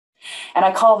 And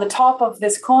I call the top of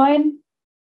this coin,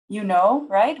 you know,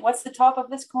 right? What's the top of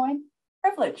this coin?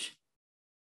 Privilege,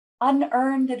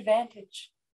 unearned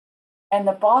advantage. And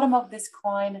the bottom of this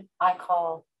coin, I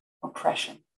call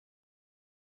oppression.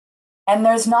 And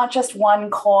there's not just one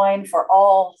coin for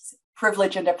all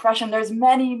privilege and oppression. There's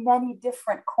many, many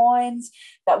different coins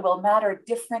that will matter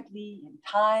differently in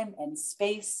time and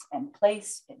space and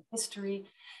place in history.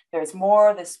 There's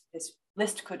more. This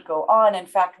list could go on. In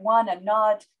fact, a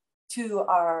nod to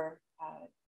our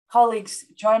colleagues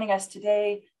joining us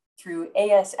today through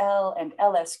ASL and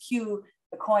LSQ,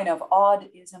 the coin of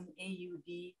oddism,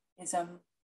 AUD-ism.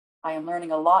 I am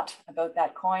learning a lot about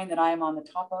that coin that I am on the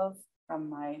top of from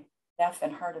my deaf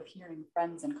and hard of hearing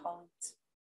friends and colleagues.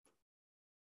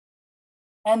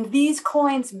 And these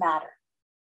coins matter.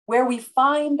 Where we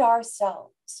find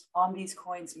ourselves on these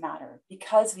coins matter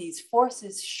because these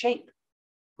forces shape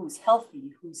who's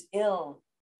healthy, who's ill,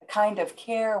 the kind of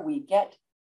care we get.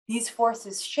 These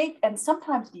forces shape and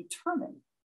sometimes determine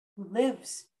who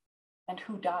lives and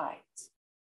who dies.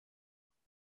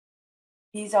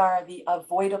 These are the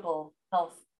avoidable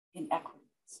health inequities.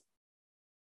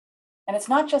 And it's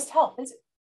not just health, is it?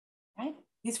 Right?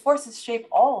 These forces shape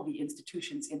all the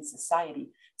institutions in society.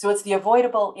 So it's the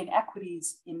avoidable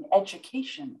inequities in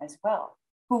education as well.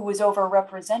 Who was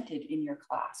overrepresented in your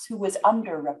class? Who was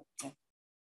underrepresented?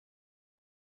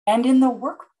 And in the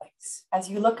workplace, as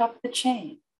you look up the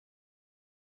chain,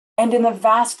 and in the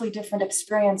vastly different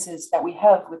experiences that we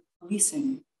have with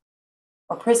policing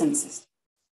or prison systems.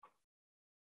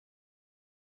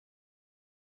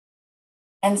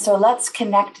 And so let's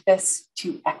connect this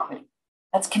to equity.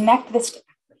 Let's connect this to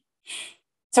equity.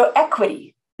 So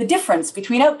equity, the difference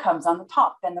between outcomes on the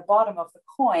top and the bottom of the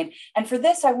coin. And for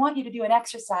this, I want you to do an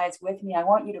exercise with me. I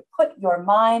want you to put your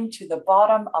mind to the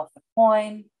bottom of the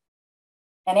coin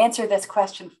and answer this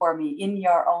question for me in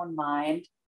your own mind.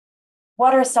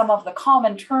 What are some of the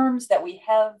common terms that we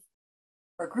have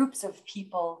for groups of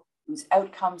people whose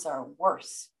outcomes are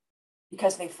worse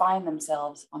because they find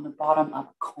themselves on the bottom of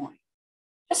a coin?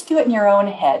 Just do it in your own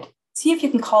head. See if you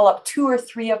can call up 2 or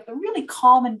 3 of the really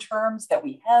common terms that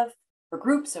we have for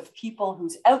groups of people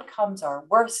whose outcomes are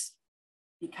worse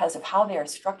because of how they are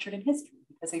structured in history,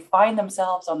 because they find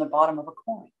themselves on the bottom of a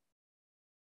coin.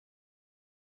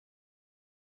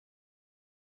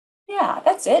 Yeah,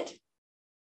 that's it.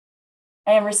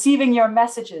 I am receiving your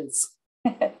messages.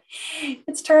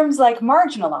 It's terms like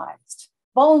marginalized,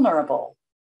 vulnerable,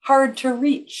 hard to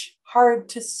reach, hard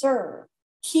to serve,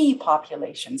 key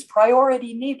populations,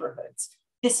 priority neighborhoods,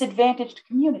 disadvantaged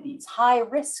communities, high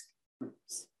risk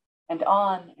groups, and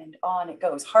on it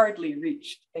goes, hardly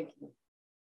reached. Thank you.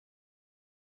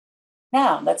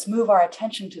 Now let's move our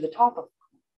attention to the top of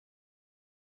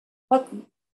the coin.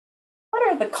 What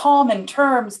are the common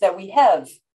terms that we have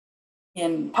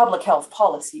in public health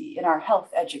policy, in our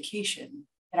health education,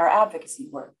 in our advocacy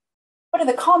work? What are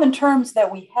the common terms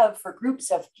that we have for groups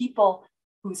of people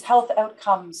whose health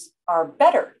outcomes are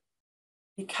better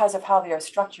because of how they are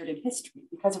structured in history,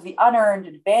 because of the unearned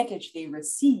advantage they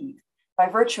receive by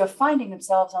virtue of finding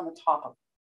themselves on the top of it?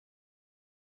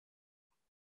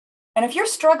 And if you're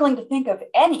struggling to think of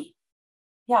any,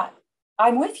 yeah,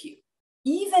 I'm with you.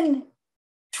 Even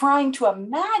trying to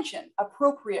imagine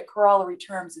appropriate corollary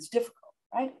terms is difficult,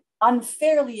 right?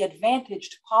 Unfairly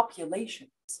advantaged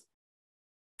populations,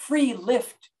 free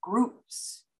lift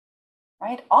groups,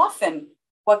 right? Often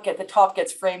what the top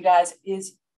gets framed as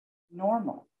is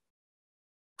normal,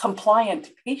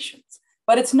 compliant patients,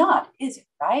 but it's not, is it,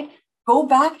 right? Go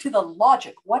back to the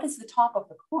logic. What is the top of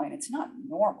the coin? It's not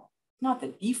normal, it's not the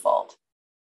default.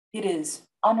 It is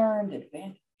unearned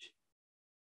advantage.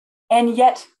 And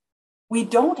yet we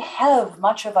don't have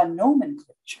much of a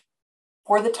nomenclature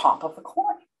for the top of the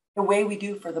coin, the way we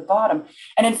do for the bottom.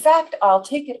 And in fact, I'll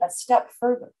take it a step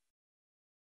further.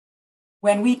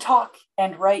 When we talk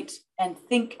and write and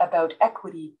think about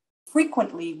equity,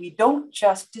 frequently we don't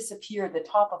just disappear the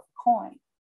top of the coin.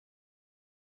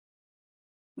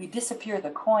 We disappear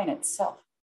the coin itself.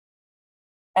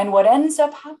 And what ends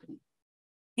up happening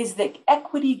is that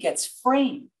equity gets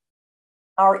framed.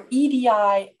 Our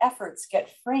EDI efforts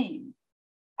get framed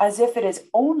as if it is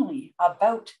only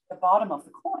about the bottom of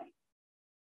the coin,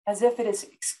 as if it is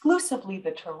exclusively the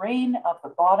terrain of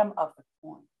the bottom of the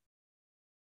coin.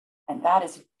 And that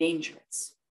is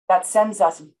dangerous. That sends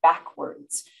us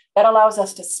backwards. That allows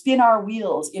us to spin our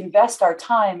wheels, invest our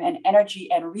time and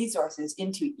energy and resources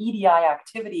into EDI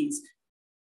activities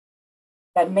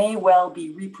that may well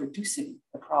be reproducing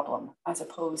the problem as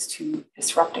opposed to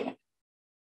disrupting it.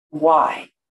 Why?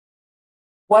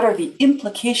 What are the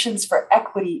implications for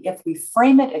equity if we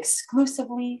frame it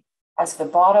exclusively as the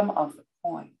bottom of the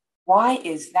coin? Why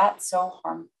is that so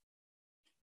harmful?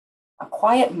 A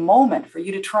quiet moment for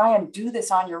you to try and do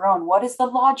this on your own. What is the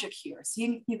logic here? See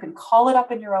if you can call it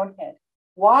up in your own head.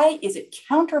 Why is it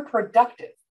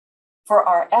counterproductive for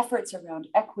our efforts around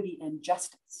equity and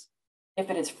justice if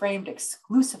it is framed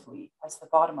exclusively as the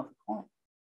bottom of the coin?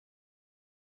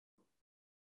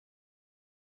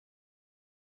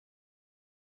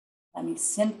 Let me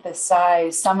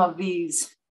synthesize some of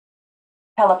these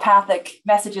telepathic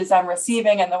messages I'm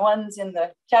receiving and the ones in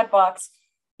the chat box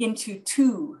into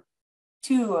two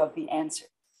of the answers.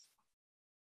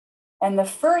 And the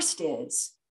first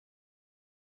is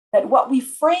that what we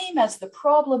frame as the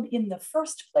problem in the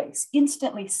first place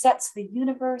instantly sets the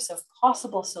universe of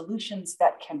possible solutions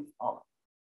that can follow.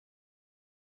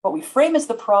 What we frame as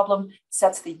the problem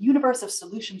sets the universe of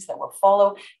solutions that will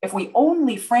follow. If we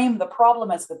only frame the problem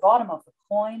as the bottom of the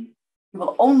coin, we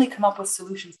will only come up with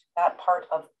solutions to that part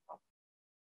of the problem.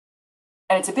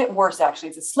 And it's a bit worse, actually.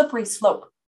 It's a slippery slope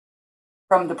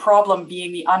from the problem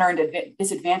being the unearned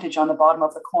disadvantage on the bottom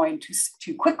of the coin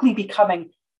to quickly becoming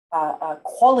a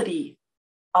quality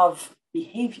of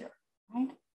behavior, right?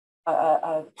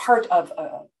 A part of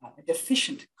a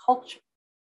deficient culture.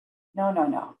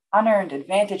 No. Unearned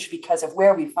advantage because of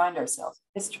where we find ourselves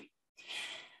in history.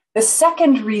 The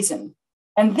second reason,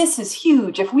 and this is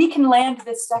huge, if we can land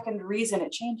this second reason,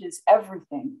 it changes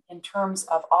everything in terms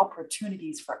of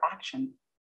opportunities for action.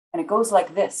 And it goes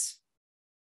like this.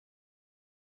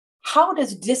 How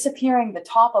does disappearing the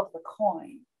top of the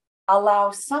coin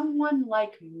allow someone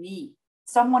like me,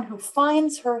 someone who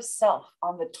finds herself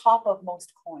on the top of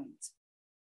most coins,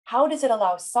 how does it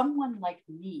allow someone like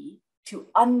me to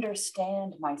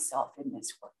understand myself in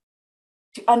this work,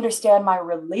 to understand my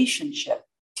relationship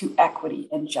to equity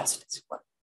and justice work?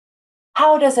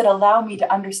 How does it allow me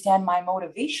to understand my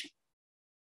motivation?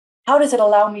 How does it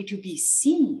allow me to be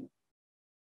seen?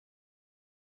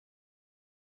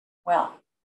 Well,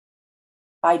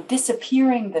 by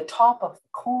disappearing the top of the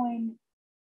coin,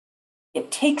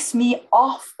 it takes me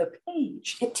off the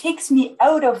page. It takes me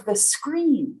out of the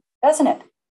screen, doesn't it?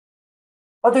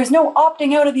 But there's no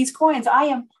opting out of these coins. I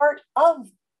am part of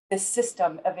this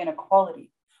system of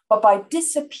inequality. But by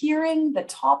disappearing the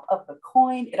top of the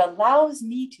coin, it allows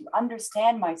me to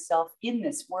understand myself in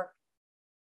this work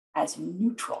as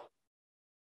neutral,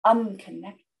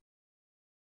 unconnected.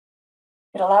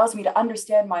 It allows me to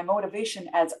understand my motivation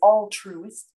as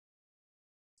altruistic,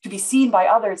 to be seen by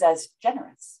others as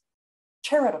generous,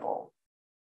 charitable,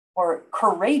 or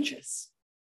courageous.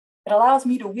 It allows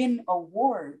me to win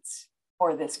awards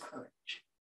for this courage.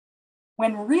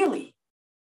 When really,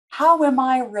 how am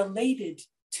I related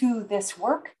to this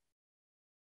work?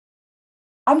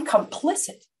 I'm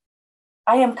complicit.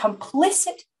 I am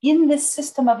complicit in this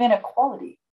system of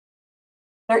inequality.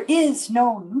 There is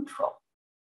no neutral.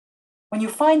 When you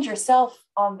find yourself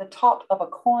on the top of a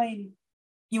coin,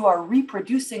 you are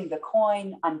reproducing the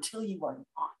coin until you are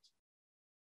not.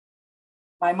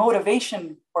 My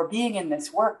motivation for being in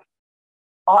this work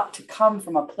ought to come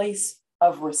from a place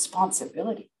of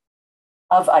responsibility,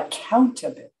 of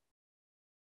accountability,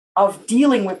 of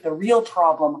dealing with the real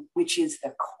problem, which is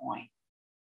the coin,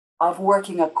 of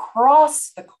working across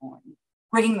the coin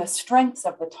bringing the strengths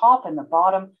of the top and the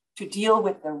bottom to deal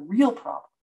with the real problem,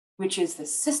 which is the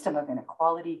system of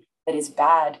inequality that is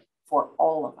bad for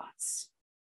all of us.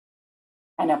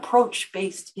 An approach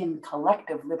based in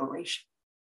collective liberation,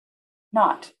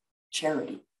 not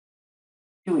charity,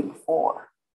 doing for,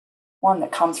 one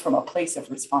that comes from a place of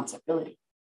responsibility,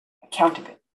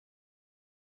 accountability.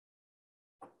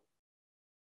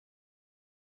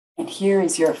 And here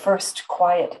is your first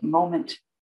quiet moment.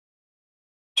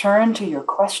 Turn to your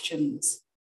questions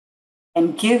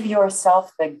and give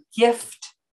yourself the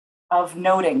gift of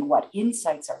noting what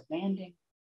insights are landing,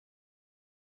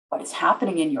 what is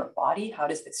happening in your body, how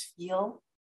does this feel,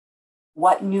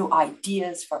 what new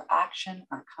ideas for action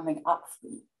are coming up for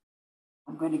you.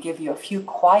 I'm going to give you a few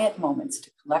quiet moments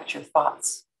to collect your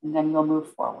thoughts, and then we'll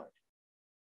move forward.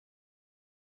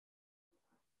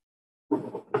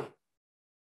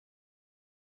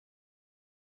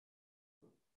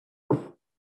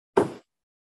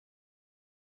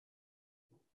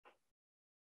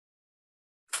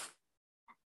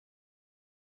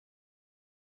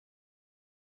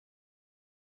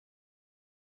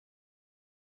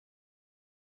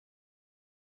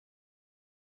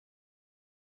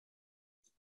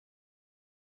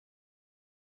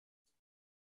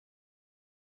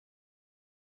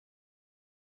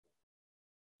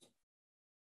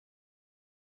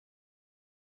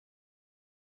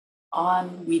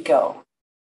 On we go.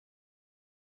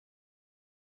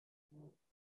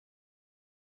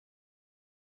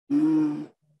 I'm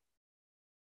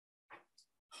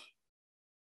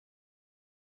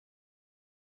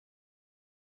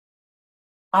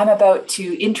about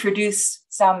to introduce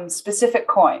some specific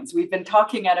coins. We've been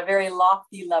talking at a very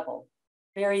lofty level,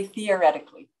 very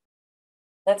theoretically.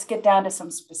 Let's get down to some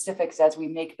specifics as we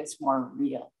make this more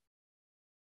real.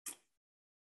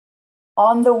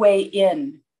 On the way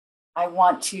in, I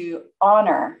want to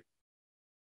honor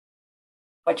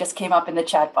what just came up in the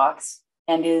chat box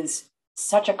and is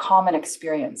such a common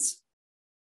experience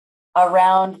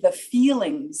around the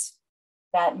feelings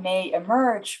that may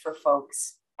emerge for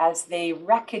folks as they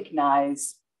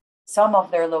recognize some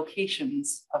of their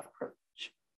locations of privilege.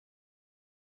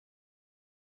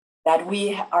 That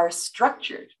we are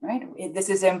structured, right? This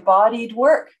is embodied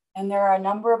work, and there are a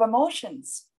number of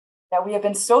emotions that we have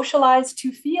been socialized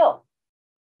to feel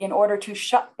in order to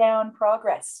shut down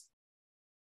progress,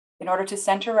 in order to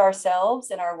center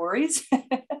ourselves and our worries.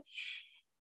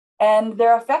 And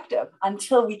they're effective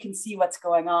until we can see what's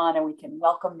going on and we can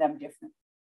welcome them differently.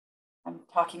 I'm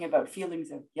talking about feelings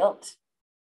of guilt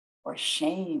or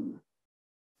shame.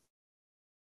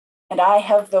 And I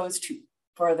have those too,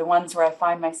 for the ones where I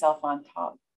find myself on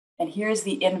top. And here's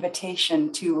the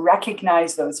invitation to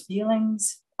recognize those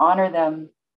feelings, honor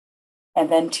them,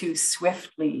 and then to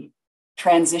swiftly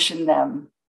transition them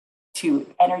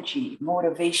to energy,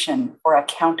 motivation, or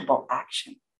accountable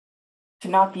action, to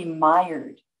not be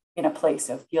mired in a place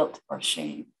of guilt or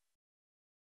shame.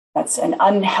 That's an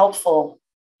unhelpful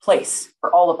place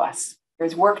for all of us.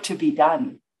 There's work to be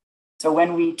done. So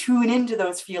when we tune into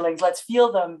those feelings, let's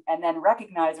feel them and then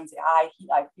recognize them and say, I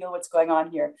feel what's going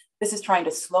on here. This is trying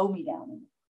to slow me down and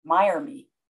mire me.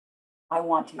 I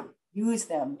want to use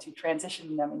them to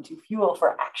transition them into fuel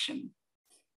for action.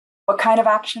 What kind of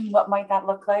action? What might that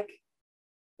look like?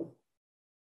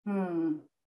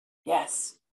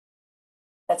 Yes.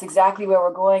 That's exactly where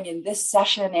we're going in this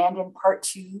session and in part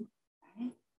 2.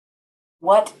 Right?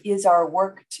 What is our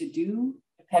work to do,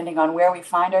 depending on where we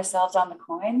find ourselves on the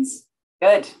coins?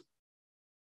 Good.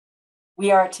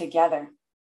 We are together.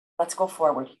 Let's go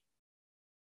forward.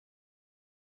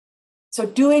 So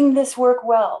doing this work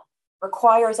well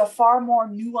requires a far more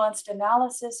nuanced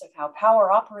analysis of how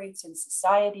power operates in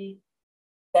society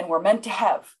than we're meant to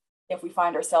have if we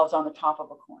find ourselves on the top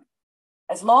of a coin.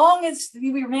 As long as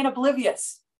we remain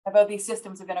oblivious about these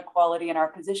systems of inequality and our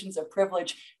positions of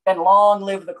privilege, then long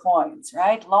live the coins,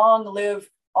 right? Long live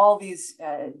all these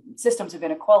systems of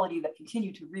inequality that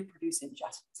continue to reproduce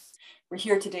injustice. We're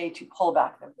here today to pull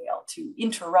back the veil, to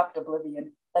interrupt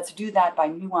oblivion. Let's do that by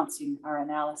nuancing our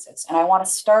analysis. And I want to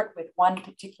start with one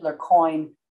particular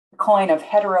coin, the coin of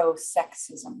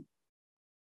heterosexism.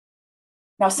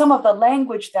 Now, some of the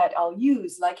language that I'll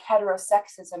use, like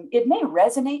heterosexism, it may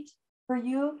resonate for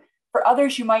you. For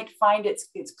others, you might find it's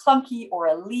clunky or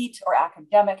elite or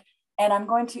academic. And I'm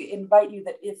going to invite you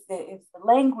that if the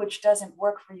language doesn't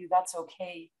work for you, that's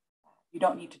okay. You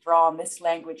don't need to draw on this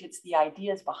language. It's the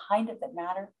ideas behind it that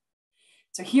matter.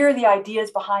 So here are the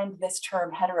ideas behind this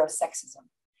term, heterosexism.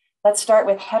 Let's start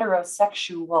with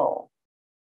heterosexual.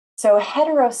 So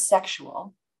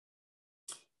heterosexual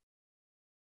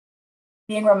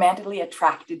being romantically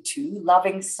attracted to,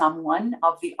 loving someone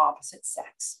of the opposite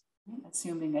sex,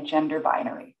 assuming a gender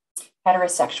binary,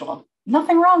 heterosexual.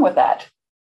 Nothing wrong with that.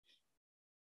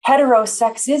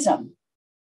 Heterosexism,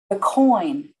 the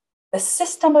coin, the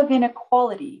system of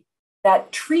inequality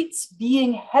that treats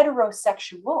being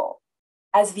heterosexual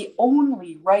as the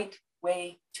only right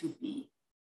way to be,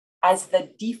 as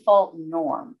the default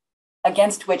norm,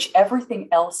 against which everything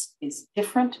else is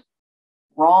different,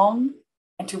 wrong,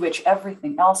 and to which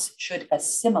everything else should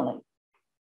assimilate.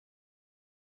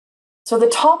 So the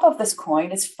top of this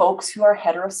coin is folks who are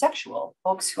heterosexual,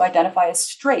 folks who identify as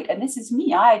straight. And this is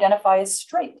me, I identify as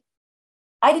straight.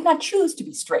 I did not choose to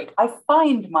be straight. I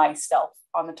find myself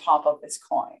on the top of this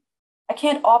coin. I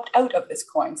can't opt out of this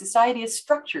coin. Society is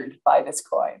structured by this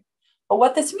coin. But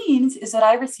what this means is that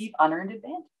I receive unearned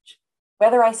advantage,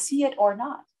 whether I see it or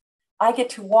not. I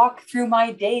get to walk through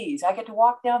my days. I get to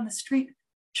walk down the street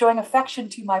showing affection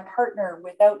to my partner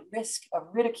without risk of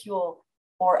ridicule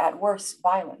or, at worst,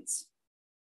 violence.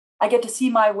 I get to see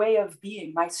my way of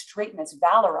being, my straightness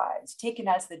valorized, taken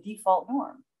as the default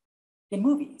norm in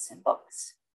movies and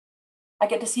books. I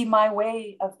get to see my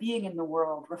way of being in the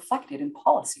world reflected in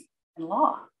policy and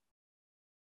law.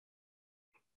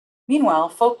 Meanwhile,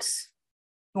 folks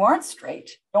who aren't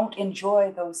straight don't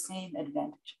enjoy those same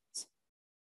advantages.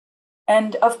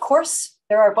 And of course,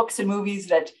 there are books and movies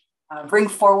that bring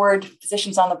forward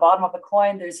positions on the bottom of the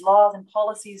coin. There's laws and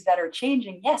policies that are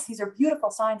changing. Yes, these are beautiful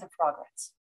signs of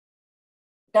progress.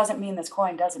 It doesn't mean this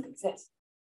coin doesn't exist.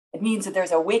 It means that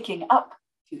there's a waking up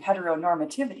to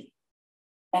heteronormativity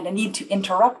and a need to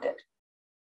interrupt it.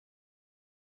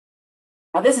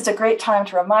 Now, this is a great time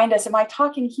to remind us, am I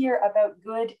talking here about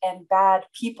good and bad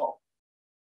people?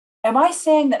 Am I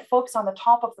saying that folks on the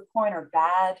top of the coin are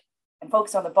bad and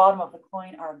folks on the bottom of the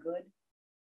coin are good?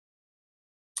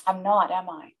 I'm not, am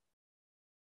I?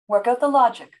 Work out the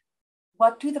logic.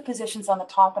 What do the positions on the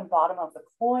top and bottom of the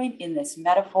coin in this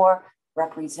metaphor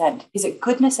represent? Is it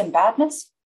goodness and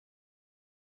badness?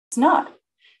 It's not.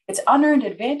 It's unearned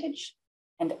advantage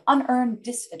and unearned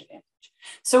disadvantage.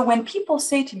 So when people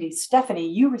say to me, Stephanie,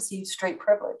 you receive straight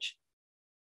privilege,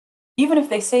 even if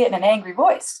they say it in an angry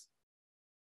voice,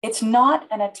 it's not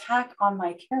an attack on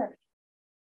my character.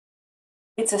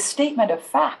 It's a statement of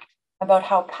fact about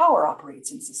how power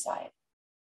operates in society.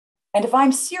 And if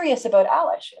I'm serious about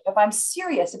allyship, if I'm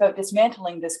serious about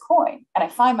dismantling this coin and I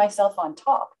find myself on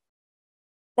top,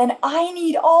 then I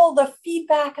need all the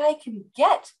feedback I can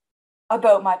get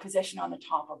about my position on the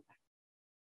top of it.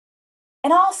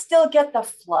 And I'll still get the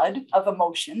flood of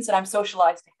emotions that I'm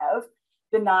socialized to have: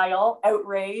 denial,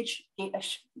 outrage,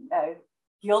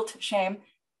 guilt, shame,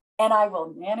 and I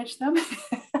will manage them.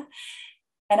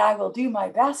 And I will do my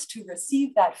best to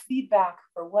receive that feedback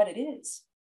for what it is,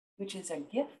 which is a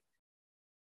gift.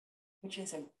 Which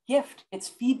is a gift. It's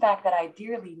feedback that I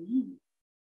dearly need.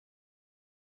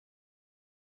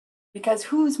 Because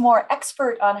who's more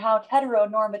expert on how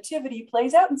heteronormativity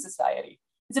plays out in society?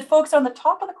 Is it folks on the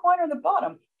top of the coin or the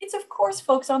bottom? It's of course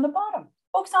folks on the bottom.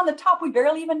 Folks on the top, we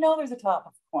barely even know there's a top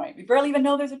of the coin. We barely even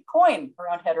know there's a coin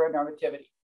around heteronormativity,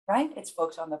 right? It's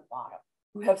folks on the bottom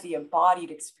who have the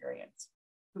embodied experience,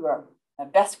 who are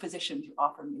best positioned to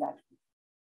offer me that.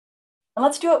 And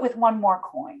let's do it with one more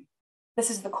coin. This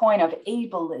is the coin of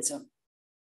ableism.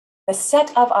 The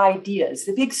set of ideas,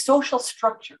 the big social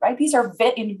structure, right? These are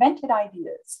invented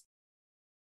ideas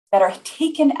that are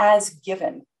taken as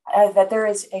given, that there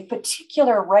is a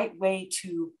particular right way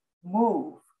to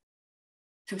move,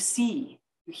 to see,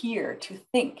 to hear, to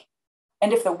think.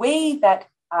 And if the way that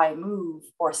I move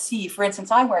or see, for instance,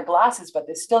 I wear glasses, but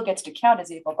this still gets to count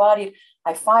as able-bodied,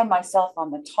 I find myself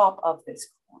on the top of this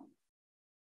coin.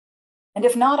 And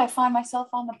if not, I find myself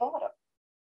on the bottom.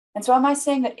 And so am I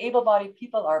saying that able-bodied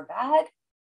people are bad?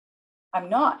 I'm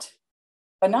not.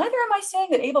 But neither am I saying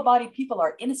that able-bodied people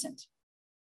are innocent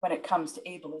when it comes to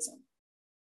ableism.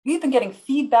 We've been getting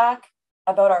feedback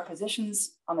about our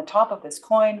positions on the top of this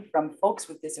coin from folks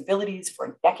with disabilities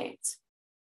for decades.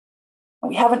 And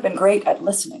we haven't been great at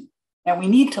listening. And we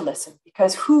need to listen,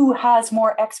 because who has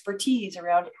more expertise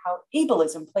around how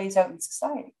ableism plays out in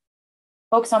society?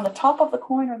 Folks on the top of the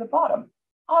coin or the bottom?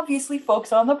 Obviously,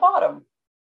 folks on the bottom.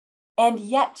 And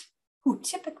yet, who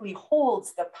typically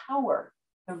holds the power,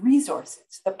 the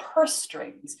resources, the purse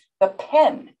strings, the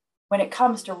pen when it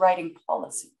comes to writing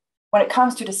policy, when it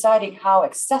comes to deciding how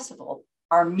accessible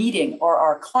our meeting or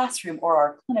our classroom or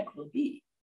our clinic will be?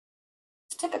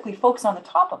 It's typically folks on the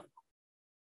top of it.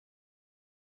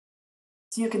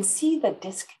 So you can see the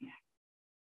disconnect.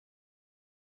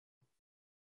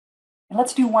 And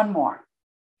let's do one more.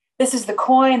 This is the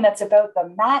coin that's about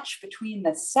the match between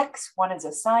the sex one is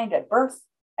assigned at birth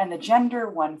and the gender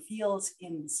one feels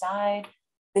inside.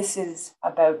 This is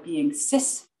about being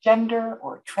cisgender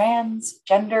or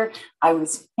transgender. I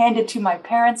was handed to my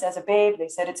parents as a babe. They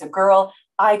said it's a girl.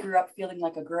 I grew up feeling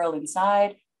like a girl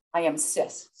inside. I am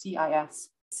cis, C-I-S,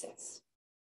 cis.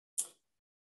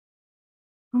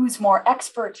 Who's more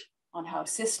expert on how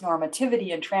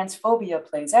cis-normativity and transphobia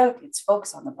plays out? It's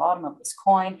folks on the bottom of this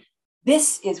coin.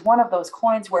 This is one of those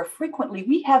coins where frequently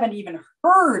we haven't even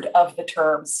heard of the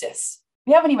term cis.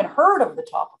 We haven't even heard of the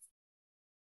topic.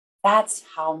 That's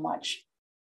how much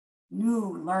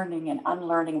new learning and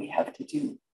unlearning we have to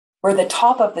do. Where the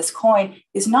top of this coin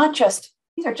is not just,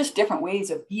 these are just different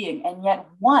ways of being, and yet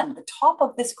the top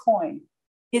of this coin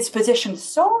is positioned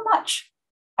so much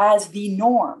as the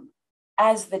norm,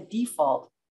 as the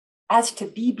default, as to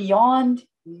be beyond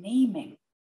naming.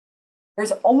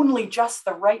 There's only just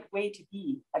the right way to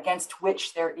be against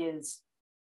which there is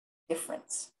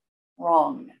difference,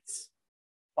 wrongness,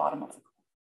 bottom of the coin.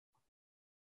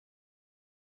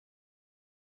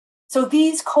 So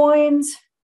these coins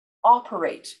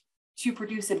operate to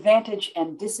produce advantage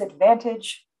and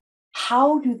disadvantage.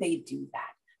 How do they do that?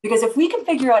 Because if we can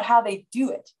figure out how they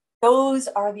do it, those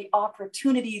are the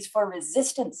opportunities for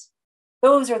resistance.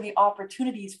 Those are the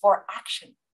opportunities for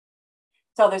action.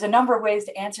 So there's a number of ways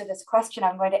to answer this question.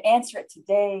 I'm going to answer it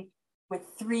today with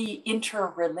 3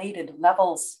 interrelated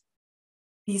levels.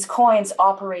 These coins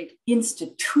operate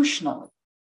institutionally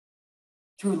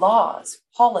through laws,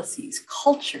 policies,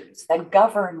 cultures that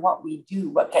govern what we do,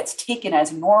 what gets taken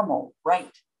as normal,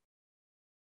 right.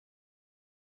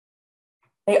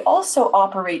 They also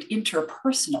operate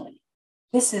interpersonally.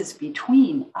 This is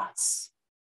between us.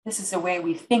 This is the way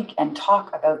we think and talk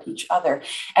about each other.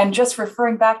 And just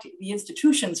referring back to the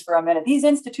institutions for a minute, these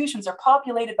institutions are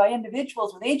populated by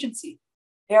individuals with agency.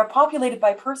 They are populated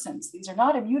by persons. These are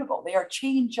not immutable. They are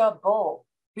changeable.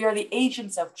 We are the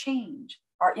agents of change,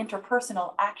 our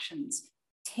interpersonal actions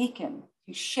taken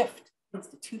to shift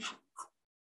institutions.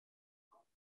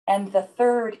 And the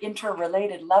third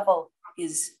interrelated level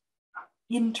is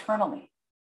internally.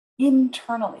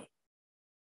 Internally.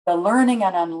 The learning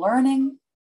and unlearning,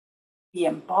 the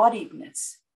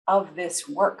embodiedness of this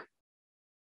work.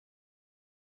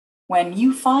 When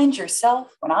you find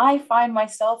yourself, when I find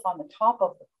myself on the top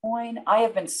of the coin, I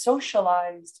have been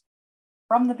socialized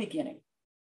from the beginning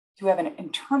to have an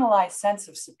internalized sense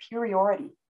of superiority,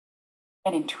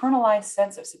 an internalized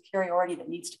sense of superiority that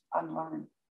needs to be unlearned.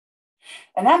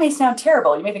 And that may sound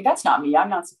terrible. You may think, that's not me, I'm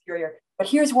not superior. But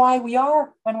here's why we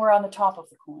are when we're on the top of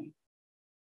the coin.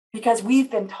 Because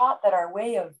we've been taught that our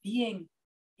way of being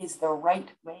is the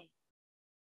right way,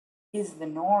 is the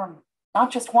norm.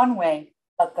 Not just one way,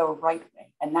 but the right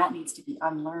way. And that needs to be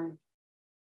unlearned.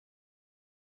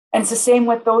 And it's the same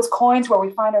with those coins where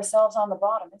we find ourselves on the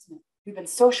bottom, isn't it? We've been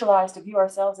socialized to view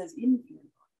ourselves as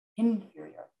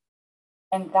inferior.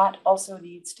 And that also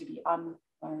needs to be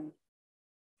unlearned.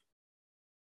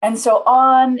 And so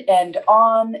on and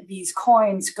on these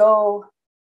coins go.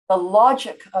 The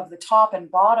logic of the top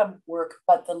and bottom work,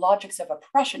 but the logics of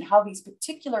oppression, how these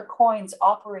particular coins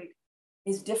operate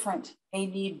is different. They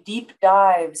need deep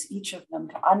dives, each of them,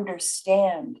 to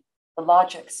understand the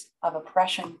logics of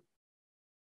oppression.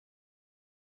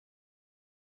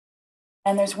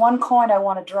 And there's one coin I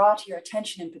want to draw to your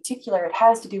attention in particular. It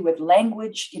has to do with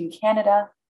language in Canada.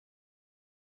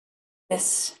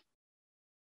 This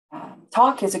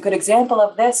talk is a good example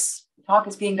of this. The talk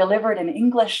is being delivered in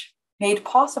English, made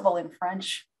possible in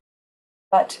French,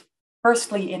 but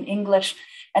firstly in English.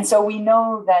 And so we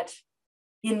know that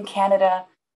in Canada,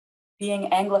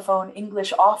 being Anglophone,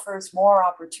 English offers more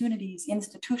opportunities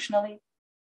institutionally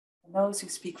than those who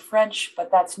speak French,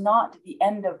 but that's not the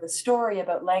end of the story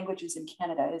about languages in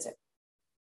Canada, is it?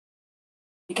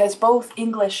 Because both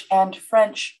English and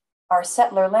French are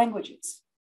settler languages.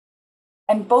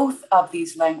 And both of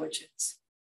these languages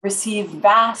receive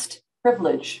vast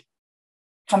privilege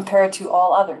compared to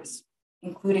all others,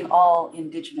 including all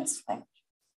Indigenous languages.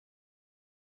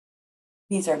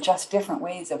 These are just different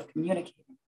ways of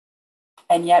communicating.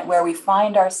 And yet where we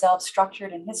find ourselves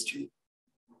structured in history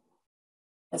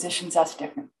positions us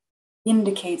different,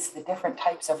 indicates the different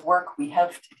types of work we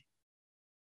have to do.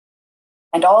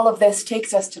 And all of this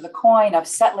takes us to the coin of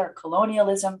settler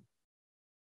colonialism,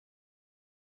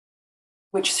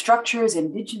 which structures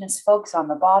Indigenous folks on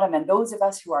the bottom and those of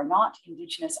us who are not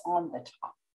Indigenous on the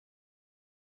top.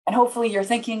 And hopefully you're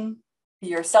thinking to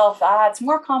yourself, it's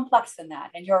more complex than that.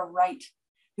 And you're right,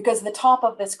 because the top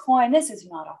of this coin, this is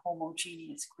not a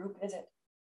homogeneous group, is it?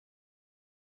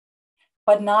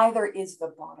 But neither is the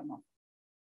bottom of it.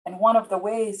 And one of the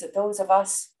ways that those of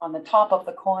us on the top of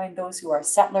the coin, those who are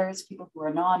settlers, people who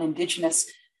are non-Indigenous,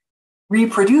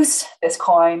 reproduce this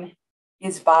coin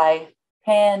is by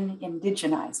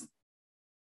pan-indigenizing,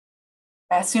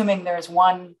 assuming there's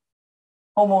one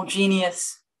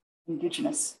homogeneous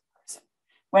Indigenous person,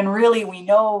 when really we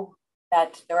know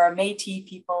that there are Métis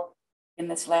people in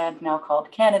this land now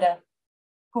called Canada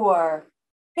who are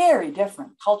very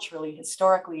different culturally,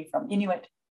 historically from Inuit,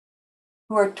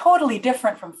 who are totally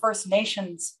different from First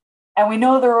Nations. And we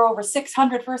know there are over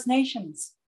 600 First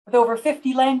Nations with over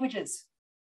 50 languages.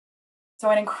 So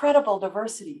an incredible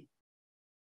diversity.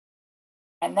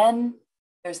 And then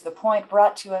there's the point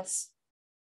brought to us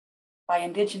by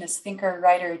Indigenous thinker,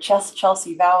 writer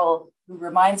Chelsea Vowell, who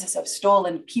reminds us of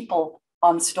stolen people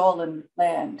on stolen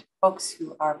land, folks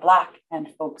who are Black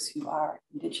and folks who are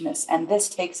Indigenous. And this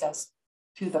takes us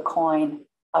to the coin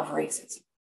of racism.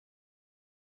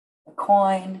 The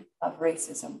coin of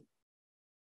racism.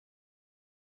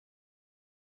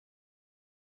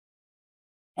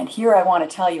 And here I want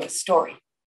to tell you a story.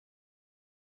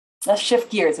 Let's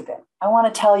shift gears a bit. I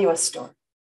want to tell you a story.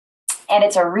 And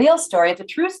it's a real story. It's a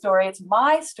true story. It's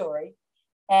my story.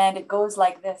 And it goes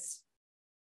like this.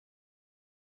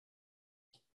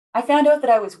 I found out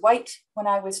that I was white when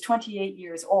I was 28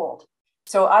 years old.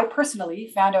 So I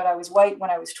personally found out I was white when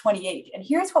I was 28. And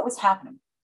here's what was happening.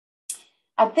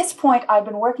 At this point, I'd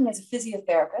been working as a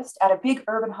physiotherapist at a big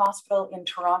urban hospital in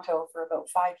Toronto for about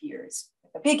 5 years,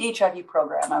 a big HIV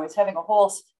program. I was having a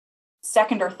whole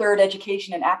second or third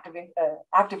education in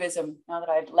activism now that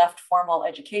I'd left formal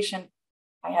education.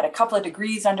 I had a couple of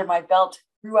degrees under my belt,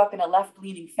 grew up in a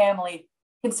left-leaning family,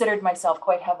 considered myself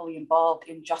quite heavily involved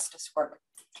in justice work.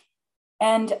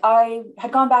 And I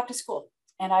had gone back to school,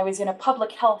 and I was in a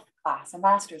public health class, a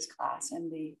master's class,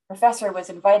 and the professor was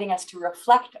inviting us to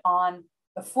reflect on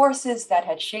the forces that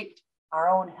had shaped our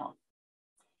own health.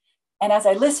 And as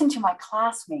I listened to my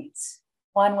classmates,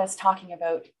 one was talking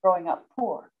about growing up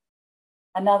poor.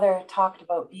 Another talked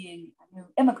about being a new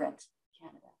immigrant in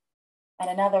Canada. And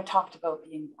another talked about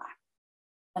being Black.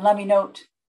 And let me note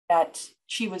that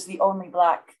she was the only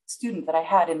Black student that I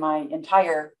had in my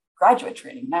entire graduate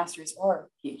training, master's or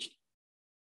PhD.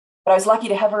 But I was lucky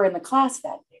to have her in the class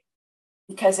that day,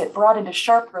 because it brought into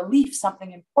sharp relief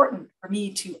something important for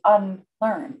me to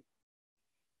unlearn.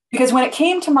 Because when it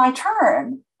came to my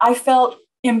turn, I felt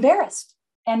embarrassed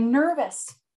and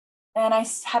nervous. And I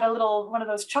had a little one of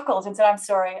those chuckles and said, I'm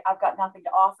sorry, I've got nothing to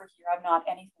offer here. I'm not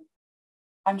anything.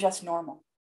 I'm just normal.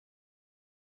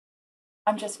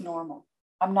 I'm just normal.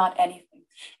 I'm not anything.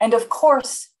 And of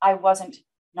course, I wasn't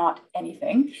not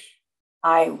anything.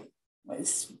 I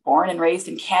was born and raised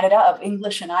in Canada of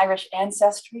English and Irish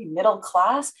ancestry, middle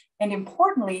class, and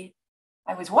importantly,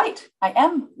 I was white. I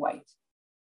am white.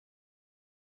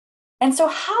 And so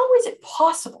how is it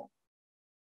possible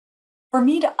for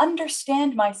me to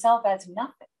understand myself as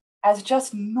nothing, as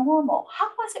just normal? How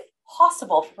was it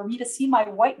possible for me to see my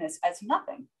whiteness as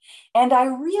nothing? And I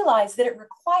realized that it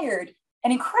required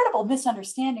an incredible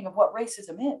misunderstanding of what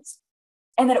racism is,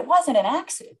 and that it wasn't an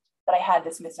accident that I had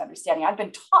this misunderstanding. I'd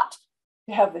been taught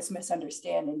to have this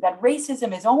misunderstanding that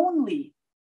racism is only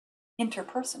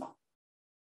interpersonal,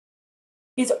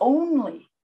 is only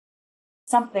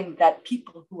something that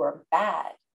people who are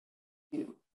bad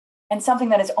do, and something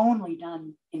that is only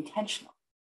done intentionally.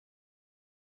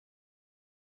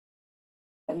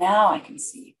 But now I can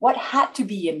see what had to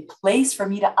be in place for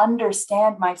me to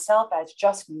understand myself as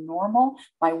just normal,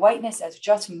 my whiteness as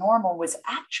just normal, was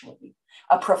actually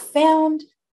a profound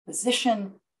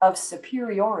position of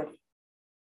superiority,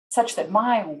 such that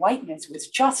my whiteness was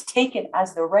just taken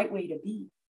as the right way to be,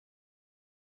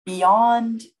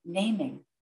 beyond naming,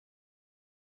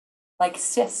 like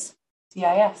cis,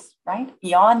 CIS, right?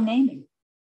 Beyond naming,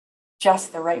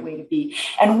 just the right way to be.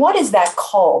 And what is that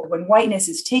called when whiteness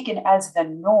is taken as the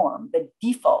norm, the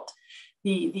default,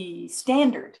 the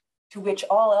standard to which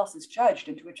all else is judged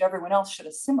and to which everyone else should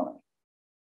assimilate?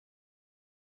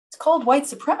 It's called white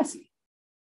supremacy.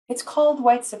 It's called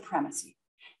white supremacy.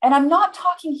 And I'm not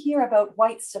talking here about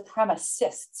white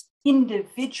supremacists,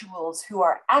 individuals who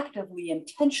are actively,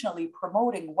 intentionally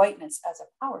promoting whiteness as a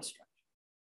power structure.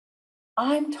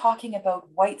 I'm talking about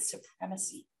white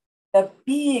supremacy, the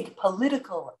big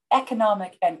political,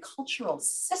 economic, and cultural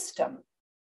system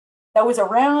that was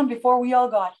around before we all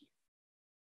got here,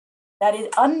 that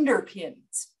it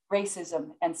underpins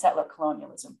racism and settler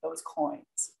colonialism, those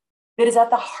coins, that is at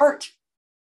the heart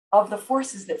of the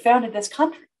forces that founded this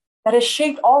country, that has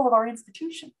shaped all of our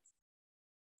institutions.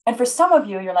 And for some of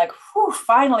you, you're like, whew,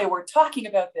 finally, we're talking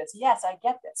about this. Yes, I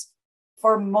get this.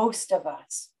 For most of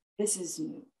us, this is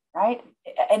new. right?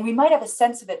 And we might have a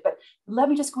sense of it, but let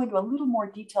me just go into a little more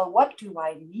detail. What do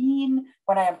I mean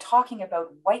when I am talking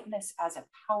about whiteness as a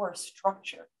power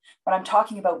structure? When I'm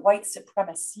talking about white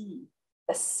supremacy,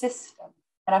 the system?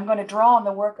 And I'm going to draw on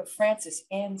the work of Francis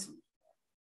Annesley,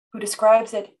 who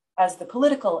describes it as the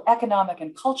political, economic,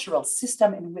 and cultural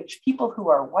system in which people who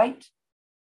are white,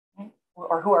 right,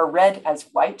 or who are read as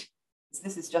white,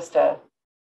 this is just a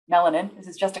melanin, this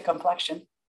is just a complexion,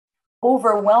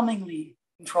 overwhelmingly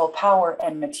control power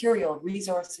and material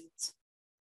resources,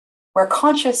 where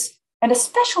conscious, and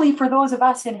especially for those of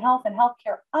us in health and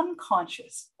healthcare,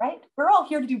 unconscious, right? We're all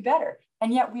here to do better,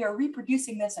 and yet we are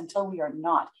reproducing this until we are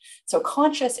not. So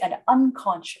conscious and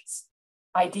unconscious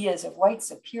ideas of white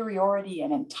superiority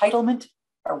and entitlement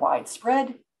are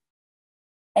widespread,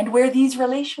 and where these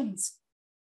relations,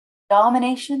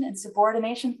 domination and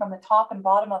subordination from the top and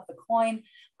bottom of the coin,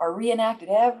 are reenacted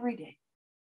every day,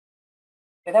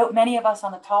 without many of us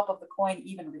on the top of the coin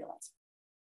even realizing.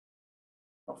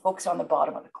 So folks on the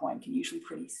bottom of the coin can usually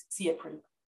see it pretty.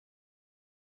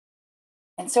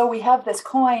 And so we have this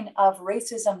coin of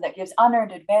racism that gives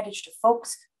unearned advantage to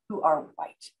folks who are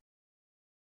white,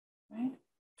 right?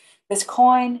 This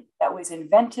coin that was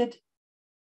invented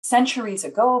centuries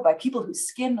ago by people whose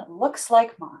skin looks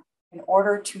like mine in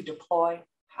order to deploy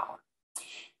power.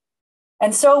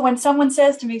 And so when someone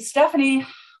says to me, Stephanie,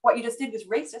 what you just did was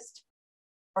racist,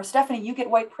 or Stephanie, you get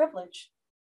white privilege,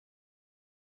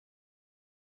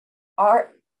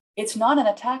 it's not an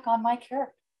attack on my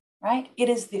character, right? It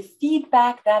is the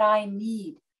feedback that I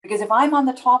need. Because if I'm on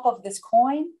the top of this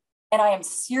coin and I am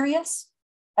serious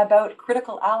about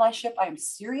critical allyship, I am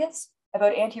serious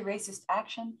about anti-racist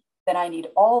action, then I need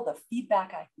all the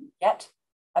feedback I can get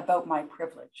about my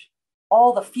privilege,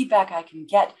 all the feedback I can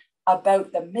get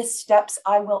about the missteps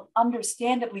I will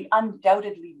understandably,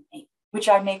 undoubtedly make, which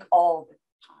I make all the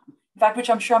time. In fact, which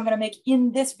I'm sure I'm going to make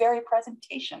in this very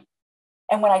presentation.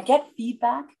 And when I get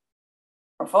feedback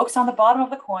from folks on the bottom of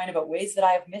the coin about ways that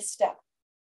I have misstepped,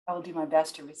 I will do my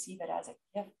best to receive it as a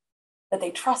gift, that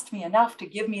they trust me enough to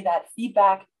give me that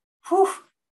feedback. Whew,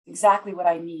 exactly what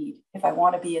I need if I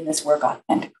want to be in this work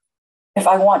authentically, if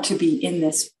I want to be in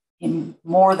this in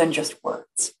more than just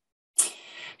words.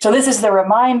 So this is the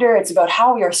reminder. It's about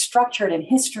how we are structured in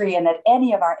history, and that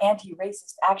any of our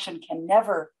anti-racist action can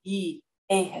never be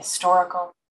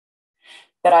ahistorical.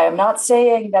 That I am not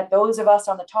saying that those of us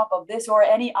on the top of this or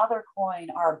any other coin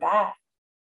are bad.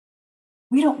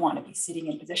 We don't want to be sitting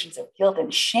in positions of guilt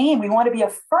and shame. We want to be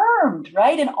affirmed,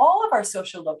 right, in all of our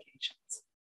social locations.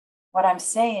 What I'm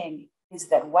saying is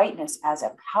that whiteness as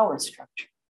a power structure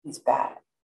is bad.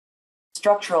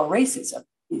 Structural racism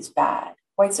is bad.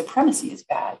 White supremacy is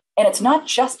bad. And it's not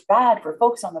just bad for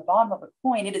folks on the bottom of the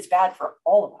coin, it is bad for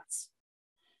all of us.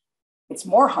 It's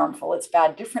more harmful, it's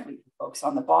bad differently for folks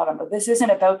on the bottom, but this isn't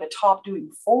about the top doing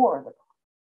for the bottom.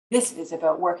 This is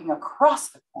about working across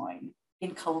the coin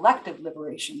in collective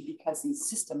liberation, because these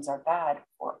systems are bad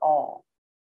for all.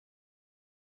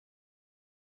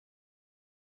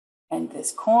 And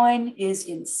this coin is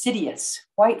insidious.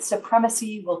 White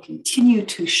supremacy will continue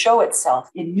to show itself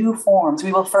in new forms.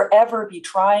 We will forever be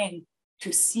trying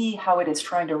to see how it is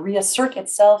trying to reassert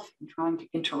itself and trying to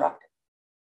interrupt it.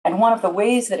 And one of the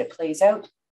ways that it plays out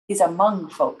is among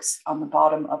folks on the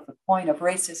bottom of the coin of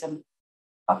racism,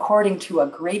 according to a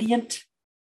gradient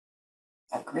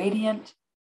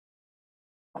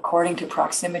according to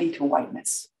proximity to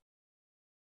whiteness.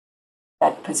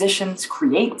 That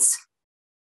creates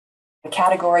the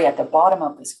category at the bottom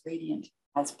of this gradient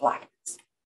as blackness,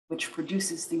 which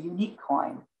produces the unique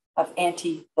coin of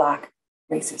anti-Black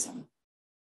racism.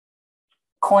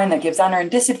 Coin that gives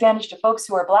unearned disadvantage to folks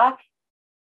who are Black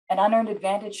and unearned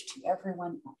advantage to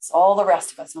everyone else, all the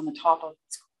rest of us on the top of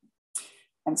this coin.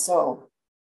 And so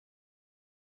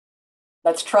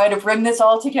let's try to bring this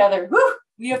all together. Woo!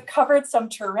 We have covered some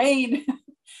terrain,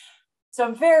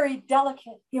 some very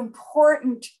delicate,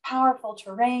 important, powerful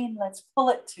terrain. Let's pull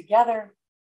it together.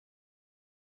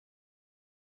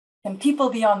 Can people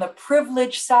be on the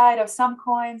privilege side of some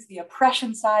coins, the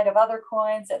oppression side of other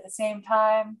coins at the same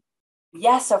time?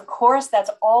 Yes, of course, that's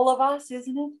all of us,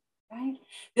 isn't it? Right?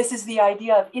 This is the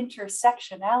idea of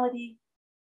intersectionality,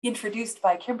 introduced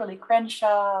by Kimberly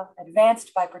Crenshaw,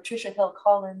 advanced by Patricia Hill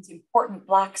Collins, important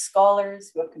Black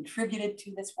scholars who have contributed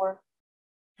to this work,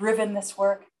 driven this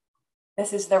work.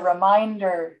 This is the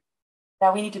reminder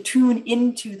that we need to tune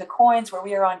into the coins where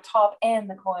we are on top and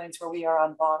the coins where we are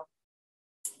on bottom.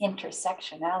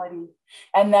 Intersectionality,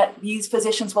 and that these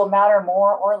positions will matter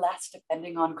more or less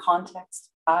depending on context,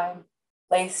 time,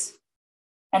 place.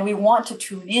 And we want to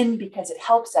tune in because it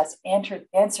helps us answer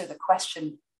the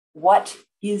question, what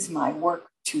is my work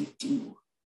to do?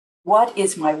 What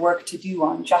is my work to do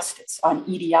on justice, on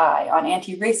EDI, on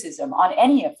anti-racism, on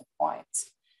any of the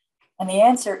coins? And the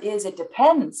answer is it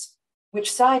depends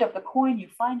which side of the coin you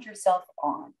find yourself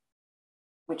on.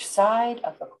 Which side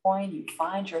of the coin you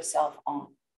find yourself on.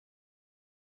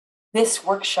 This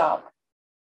workshop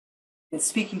is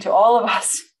speaking to all of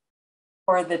us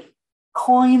for the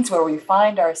coins where we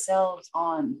find ourselves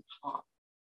on top.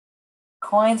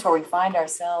 Coins where we find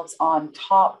ourselves on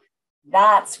top.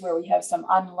 That's where we have some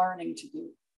unlearning to do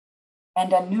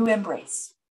and a new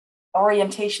embrace,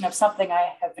 orientation of something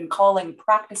I have been calling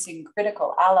practicing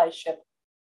critical allyship.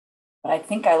 But I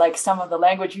think I like some of the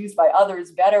language used by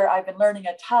others better. I've been learning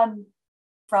a ton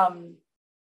from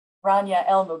Rania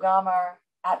El Mugamar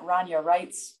at Rania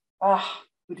Writes,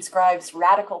 who describes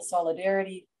radical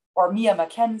solidarity, or Mia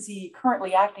Mackenzie,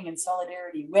 currently acting in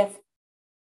solidarity with.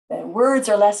 The words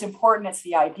are less important, it's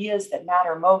the ideas that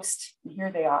matter most, and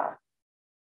here they are.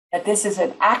 That this is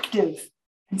an active,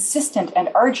 consistent, and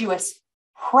arduous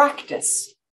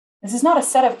practice. This is not a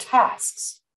set of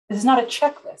tasks. This is not a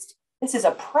checklist. This is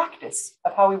a practice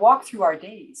of how we walk through our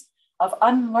days, of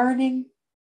unlearning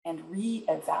and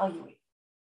reevaluating,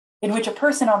 in which a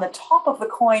person on the top of the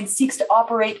coin seeks to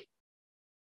operate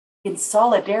in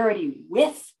solidarity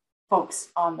with folks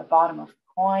on the bottom of the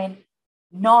coin,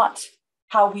 not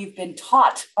how we've been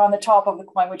taught on the top of the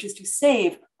coin, which is to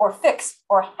save or fix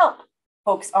or help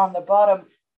folks on the bottom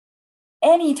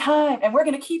anytime. And we're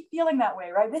going to keep feeling that way,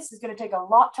 right? This is going to take a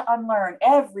lot to unlearn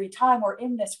every time we're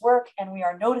in this work and we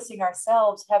are noticing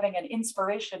ourselves having an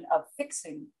inspiration of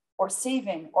fixing or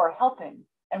saving or helping.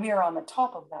 And we are on the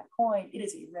top of that coin. It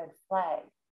is a red flag.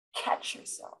 Catch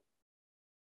yourself.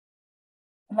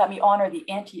 And let me honor the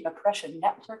anti-oppression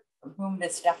network from whom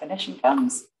this definition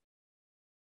comes.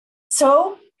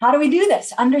 So how do we do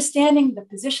this? Understanding the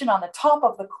position on the top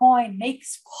of the coin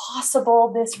makes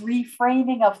possible this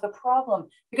reframing of the problem.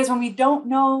 Because when we don't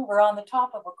know we're on the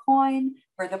top of a coin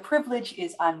where the privilege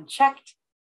is unchecked,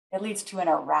 it leads to an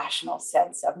irrational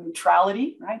sense of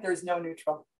neutrality, right? There's no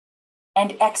neutral.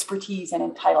 And expertise and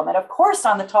entitlement. Of course,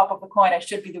 on the top of the coin, I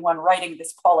should be the one writing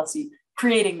this policy,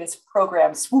 creating this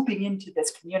program, swooping into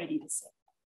this community to say,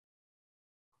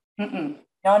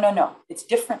 no, it's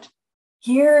different.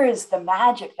 Here is the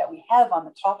magic that we have on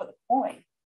the top of the coin.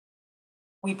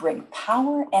 We bring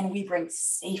power and we bring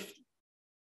safety.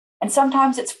 And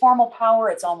sometimes it's formal power,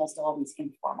 it's almost always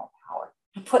informal power,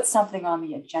 to put something on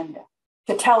the agenda,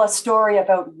 to tell a story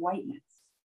about whiteness,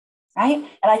 right?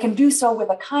 And I can do so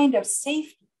with a kind of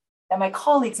safety that my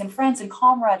colleagues and friends and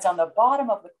comrades on the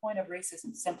bottom of the coin of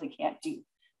racism simply can't do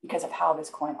because of how this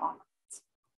coin operates.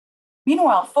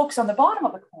 Meanwhile, folks on the bottom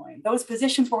of the coin, those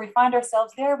positions where we find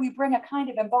ourselves there, we bring a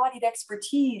kind of embodied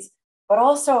expertise, but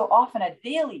also often a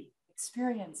daily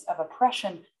experience of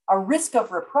oppression, a risk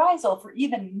of reprisal for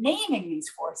even naming these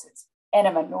forces, and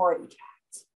a minority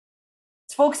tax.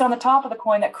 It's folks on the top of the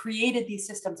coin that created these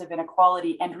systems of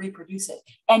inequality and reproduce it.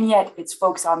 And yet it's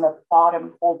folks on the bottom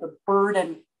who hold the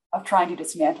burden of trying to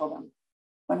dismantle them.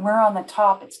 When we're on the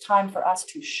top, it's time for us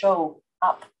to show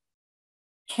up,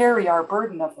 carry our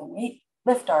burden of the weight,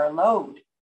 lift our load,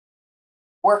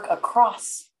 work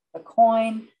across the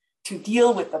coin to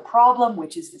deal with the problem,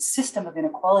 which is the system of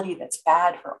inequality that's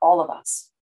bad for all of us.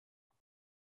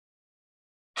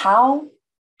 How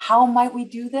might we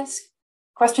do this?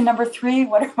 Question number 3,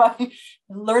 what are my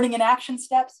learning and action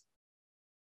steps?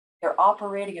 They're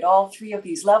operating at all 3 of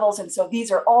these levels. And so these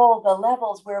are all the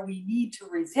levels where we need to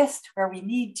resist, where we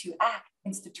need to act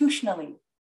institutionally,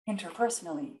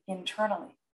 interpersonally,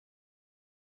 internally.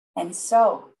 And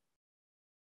so,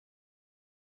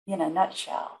 in a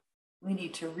nutshell, we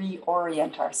need to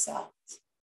reorient ourselves.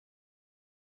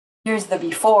 Here's the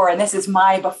before, and this is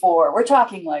my before. We're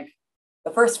talking like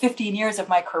the first 15 years of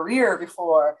my career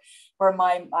before, where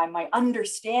my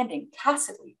understanding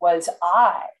tacitly was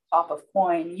I, top of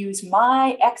coin, use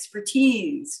my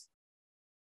expertise.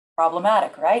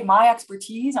 Problematic, right? My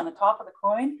expertise on the top of the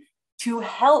coin to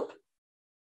help,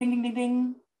 ding, ding, ding,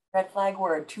 ding, red flag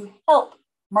word, to help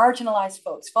marginalized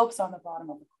folks on the bottom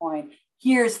of the coin.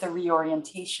 Here's the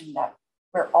reorientation that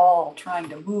we're all trying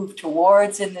to move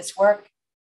towards in this work.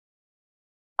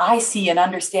 I see and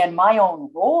understand my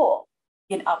own role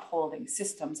in upholding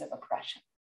systems of oppression.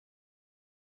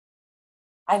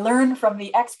 I learn from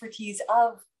the expertise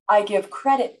of, I give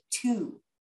credit to,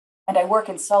 and I work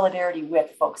in solidarity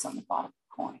with folks on the bottom of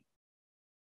the coin.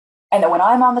 And that when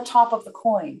I'm on the top of the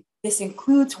coin, this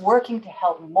includes working to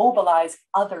help mobilize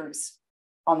others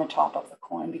on the top of the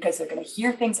coin, because they're going to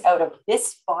hear things out of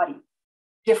this body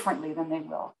differently than they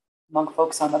will among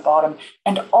folks on the bottom.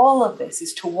 And all of this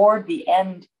is toward the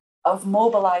end of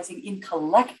mobilizing in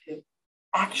collective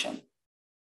action.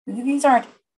 These aren't,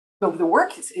 the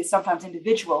work is sometimes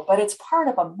individual, but it's part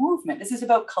of a movement. This is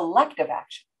about collective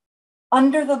action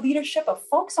under the leadership of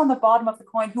folks on the bottom of the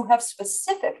coin who have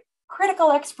specific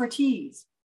critical expertise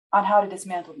on how to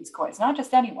dismantle these coins. Not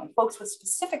just anyone, folks with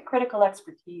specific critical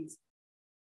expertise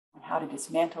on how to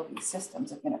dismantle these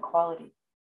systems of inequality.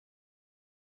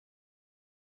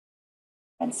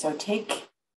 And so take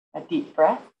a deep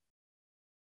breath.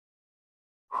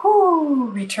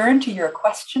 Return to your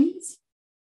questions.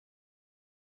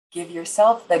 Give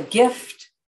yourself the gift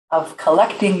of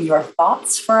collecting your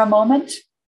thoughts for a moment.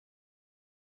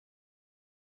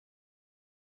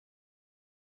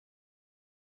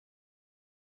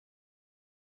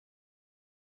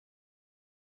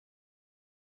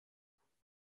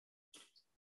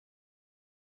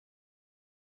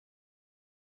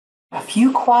 A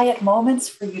few quiet moments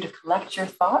for you to collect your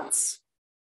thoughts.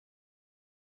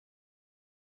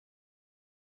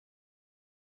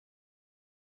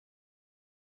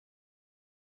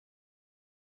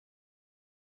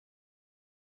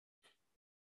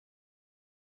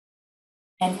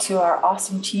 And to our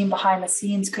awesome team behind the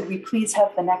scenes, could we please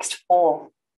have the next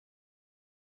poll?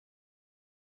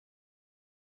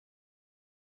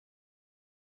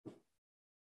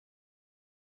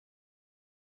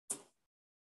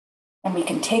 And we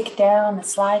can take down the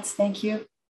slides, thank you.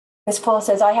 This poll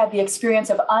says, I had the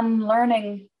experience of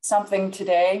unlearning something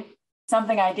today,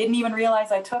 something I didn't even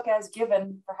realize I took as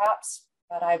given, perhaps,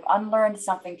 but I've unlearned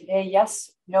something today,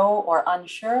 yes, no, or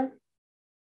unsure.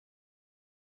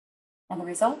 And the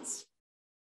results?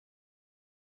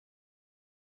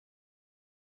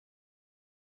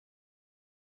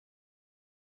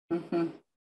 I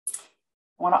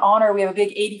want to honor, we have a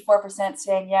big 84%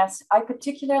 saying yes. I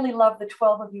particularly love the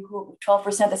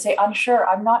 12% that say unsure,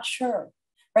 I'm not sure,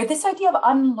 right? This idea of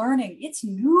unlearning, it's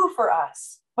new for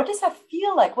us. What does that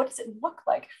feel like? What does it look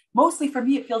like? Mostly for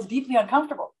me, it feels deeply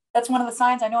uncomfortable. That's one of the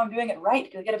signs I know I'm doing it right,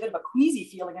 because I get a bit of a queasy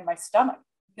feeling in my stomach.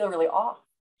 I feel really off.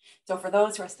 So for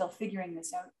those who are still figuring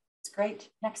this out, it's great.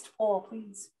 Next poll,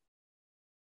 please.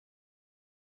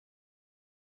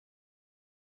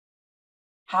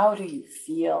 How do you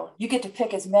feel? You get to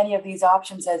pick as many of these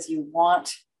options as you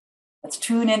want. Let's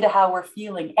tune into how we're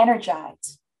feeling.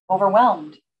 Energized,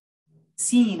 overwhelmed,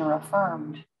 seen or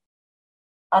affirmed,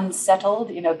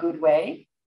 unsettled in a good way,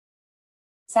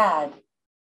 sad,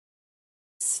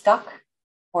 stuck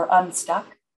or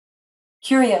unstuck,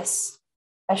 curious,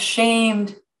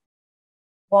 ashamed,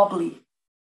 wobbly.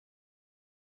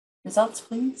 Results,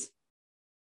 please.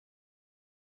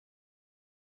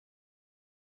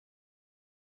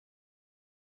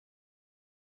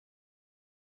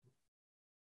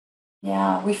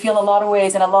 Yeah, we feel a lot of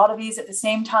ways, and a lot of these at the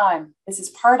same time. This is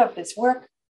part of this work.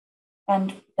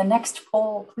 And the next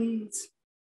poll, please.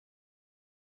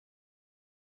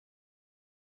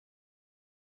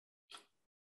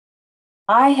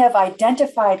 I have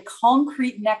identified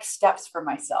concrete next steps for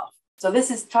myself. So this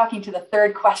is talking to the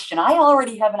third question. I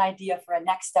already have an idea for a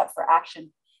next step for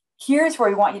action. Here's where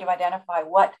we want you to identify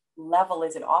what level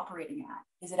is it operating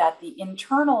at. Is it at the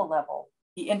internal level,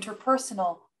 the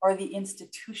interpersonal, or the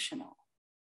institutional?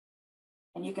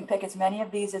 And you can pick as many of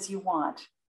these as you want.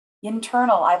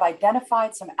 Internal, I've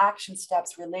identified some action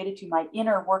steps related to my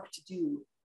inner work to do.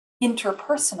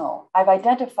 Interpersonal, I've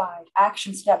identified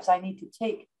action steps I need to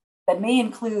take that may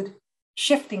include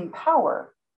shifting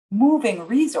power, moving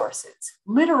resources,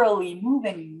 literally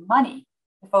moving money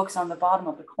to folks on the bottom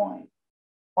of the coin.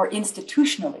 Or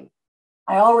institutionally,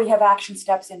 I already have action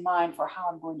steps in mind for how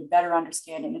I'm going to better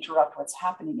understand and interrupt what's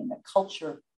happening in the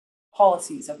culture,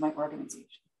 policies of my organization.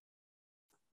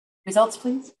 Results,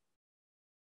 please.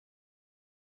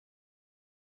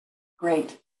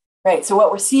 Great. So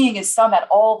what we're seeing is some at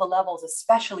all the levels,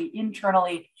 especially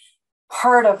internally.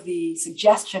 Part of the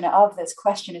suggestion of this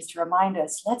question is to remind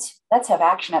us, let's have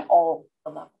action at all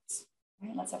the levels.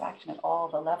 Right? Let's have action at all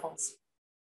the levels.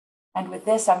 And with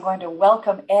this, I'm going to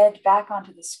welcome Ed back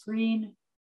onto the screen.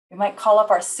 We might call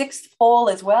up our sixth poll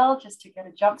as well, just to get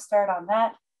a jump start on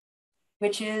that,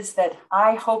 which is that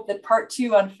I hope that part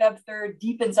 2 on Feb 3rd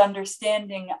deepens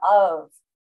understanding of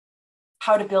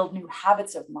how to build new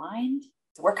habits of mind.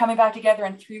 So we're coming back together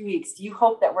in 3 weeks. Do you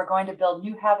hope that we're going to build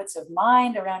new habits of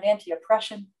mind around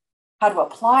anti-oppression, how to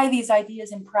apply these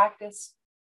ideas in practice,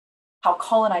 how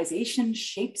colonization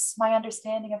shapes my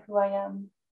understanding of who I am,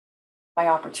 my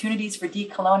opportunities for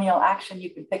decolonial action?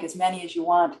 You can pick as many as you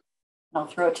want. And I'll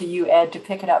throw it to you, Ed, to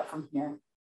pick it up from here.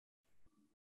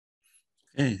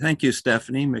 Okay, thank you,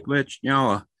 Stephanie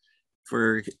McCuaig,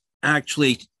 for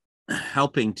actually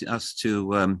helping us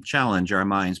to challenge our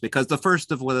minds, because the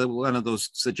first of one of those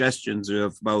suggestions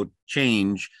about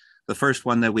change, the first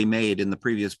one that we made in the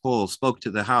previous poll, spoke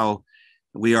to the how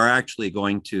we are actually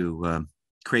going to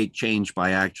create change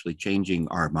by actually changing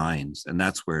our minds. And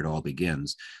that's where it all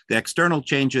begins. The external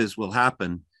changes will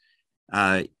happen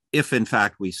if in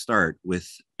fact we start with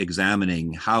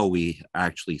examining how we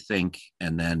actually think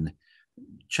and then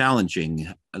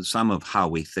challenging some of how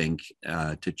we think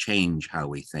to change how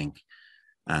we think.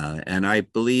 And I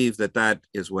believe that that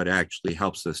is what actually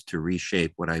helps us to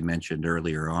reshape what I mentioned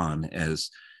earlier on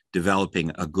as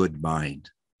developing a good mind.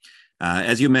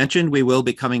 As you mentioned, we will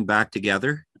be coming back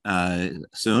together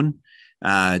soon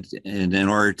and in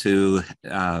order to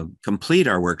complete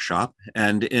our workshop.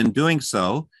 And in doing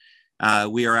so,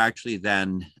 we are actually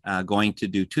then going to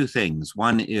do two things.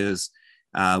 One is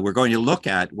we're going to look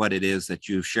at what it is that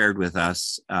you've shared with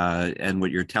us and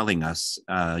what you're telling us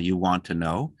you want to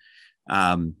know,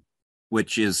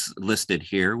 which is listed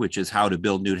here, which is how to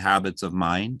build new habits of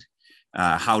mind,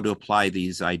 how to apply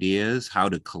these ideas, how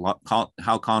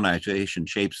colonization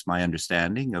shapes my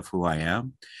understanding of who I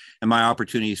am, and my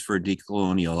opportunities for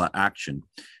decolonial action.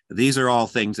 These are all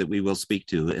things that we will speak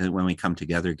to when we come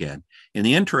together again. In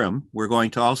the interim, we're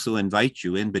going to also invite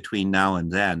you in between now and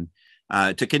then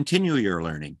to continue your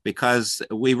learning, because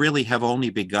we really have only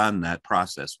begun that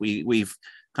process. We've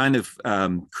kind of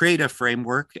create a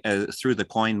framework through the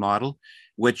COIN model,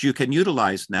 which you can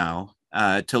utilize now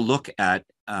to look at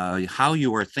how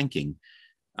you are thinking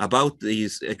about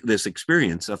this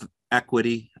experience of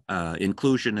equity,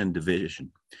 inclusion, and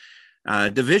division.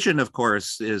 Division, of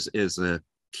course, is a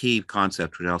key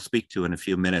concept, which I'll speak to in a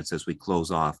few minutes as we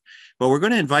close off. But we're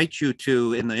going to invite you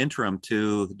to, in the interim,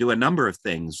 to do a number of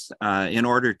things in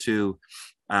order to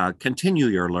continue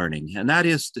your learning. And that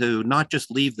is to not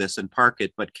just leave this and park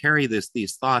it, but carry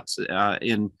these thoughts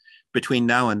in between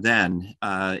now and then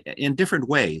in different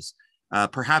ways.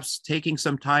 Perhaps taking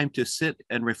some time to sit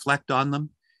and reflect on them.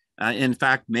 In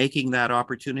fact, making that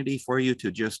opportunity for you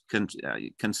to just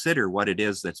consider what it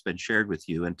is that's been shared with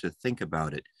you and to think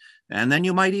about it. And then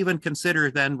you might even consider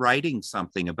then writing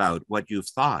something about what you've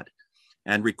thought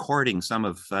and recording some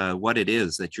of what it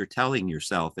is that you're telling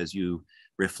yourself as you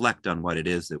reflect on what it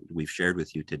is that we've shared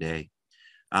with you today.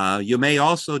 You may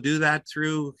also do that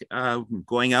through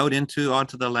going out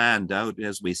onto the land, out,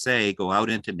 as we say, go out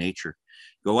into nature.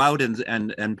 Go out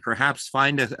and perhaps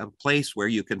find a place where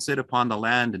you can sit upon the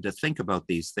land and to think about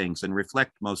these things and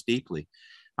reflect most deeply.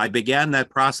 I began that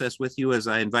process with you as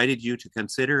I invited you to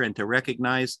consider and to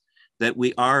recognize that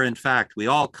we are, in fact, we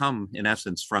all come in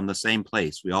essence from the same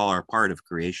place. We all are part of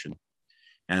creation.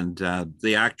 And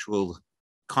the actual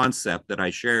concept that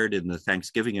I shared in the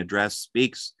Thanksgiving address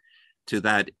speaks to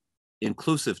that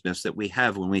inclusiveness that we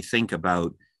have when we think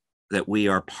about that we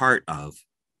are part of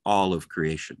all of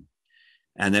creation.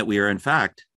 And that we are, in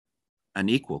fact, an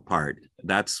equal part.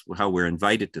 That's how we're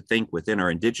invited to think within our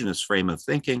Indigenous frame of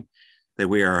thinking, that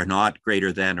we are not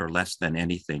greater than or less than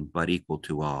anything, but equal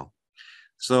to all.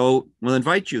 So we'll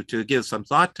invite you to give some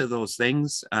thought to those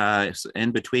things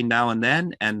in between now and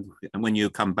then. And when you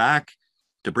come back,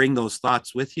 to bring those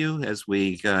thoughts with you as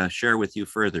we share with you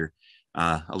further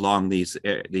along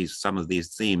some of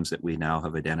these themes that we now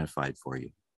have identified for you.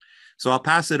 So I'll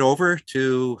pass it over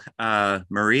to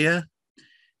Maria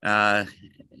to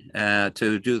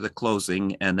do the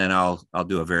closing, and then I'll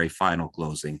do a very final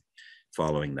closing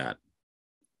following that.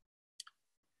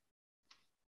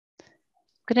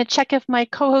 I'm going to check if my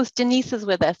co-host Denise is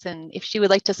with us and if she would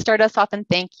like to start us off in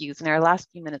thank yous in our last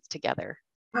few minutes together.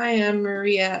 I am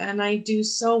Maria, and I do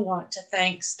so want to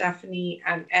thank Stephanie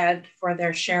and Ed for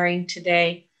their sharing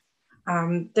today.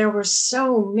 There were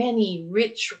so many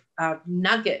rich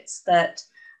nuggets that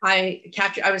I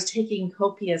captured. I was taking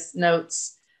copious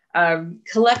notes.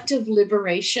 Collective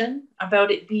liberation,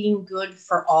 about it being good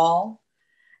for all.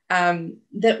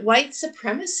 That white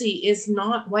supremacy is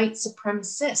not white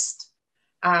supremacist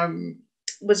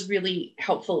was really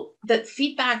helpful. That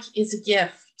feedback is a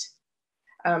gift.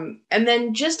 And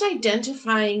then just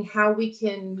identifying how we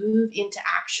can move into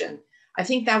action. I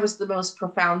think that was the most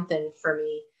profound thing for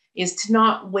me, is to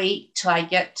not wait till I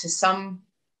get to some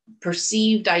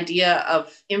perceived idea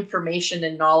of information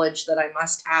and knowledge that I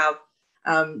must have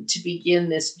to begin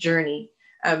this journey,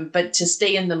 but to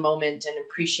stay in the moment and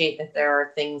appreciate that there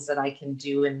are things that I can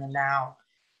do in the now.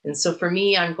 And so for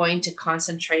me, I'm going to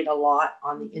concentrate a lot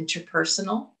on the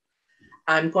interpersonal.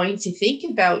 I'm going to think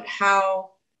about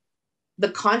how the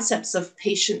concepts of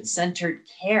patient-centered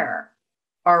care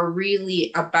are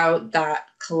really about that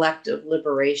collective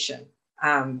liberation.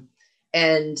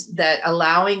 and that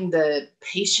allowing the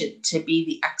patient to be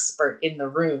the expert in the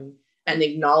room and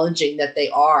acknowledging that they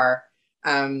are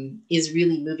is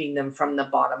really moving them from the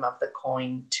bottom of the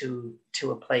coin to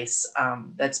a place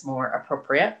that's more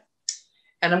appropriate.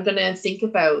 And I'm going to think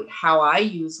about how I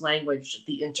use language,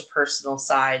 the interpersonal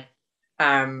side,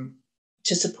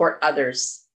 to support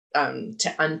others,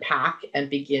 to unpack and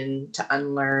begin to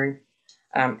unlearn,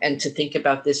 and to think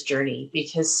about this journey.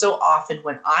 Because so often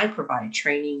when I provide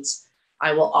trainings,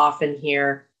 I will often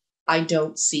hear, I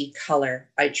don't see color.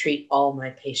 I treat all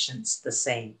my patients the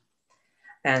same.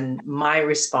 And my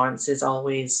response is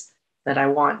always that I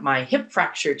want my hip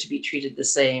fracture to be treated the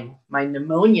same, my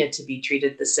pneumonia to be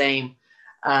treated the same.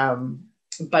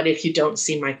 But if you don't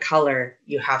see my color,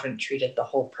 you haven't treated the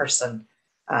whole person.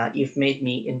 You've made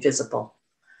me invisible.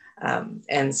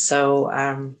 And so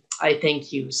I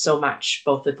thank you so much,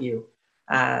 both of you,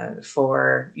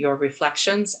 for your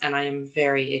reflections. And I am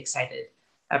very excited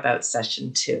about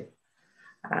session 2.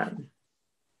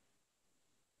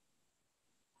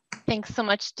 Thanks so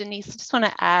much, Denise. I just want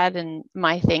to add in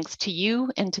my thanks to you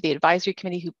and to the advisory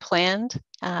committee who planned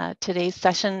today's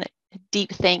session.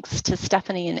 Deep thanks to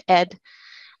Stephanie and Ed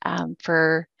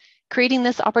for creating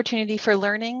this opportunity for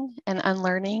learning and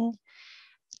unlearning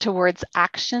towards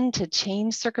action to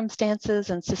change circumstances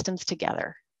and systems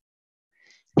together.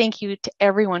 Thank you to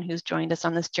everyone who's joined us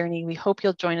on this journey. We hope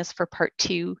you'll join us for part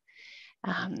 2.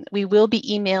 We will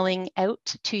be emailing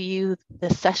out to you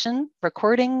the session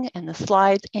recording and the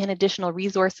slides and additional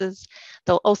resources.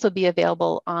 They'll also be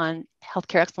available on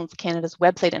Healthcare Excellence Canada's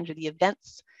website under the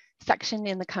events section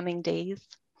in the coming days.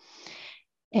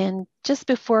 And just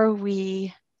before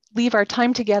we leave our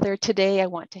time together today, I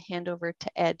want to hand over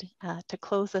to Ed to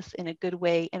close us in a good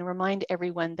way and remind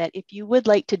everyone that if you would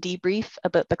like to debrief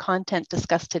about the content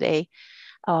discussed today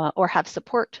or have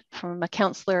support from a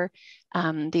counselor,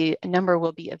 the number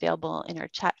will be available in our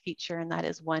chat feature, and that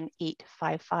is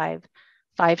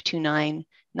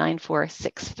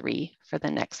 1-855-529-9463 for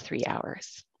the next 3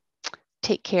 hours.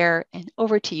 Take care, and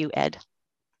over to you, Ed.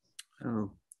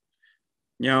 Oh,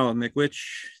 yeah, McCuaig,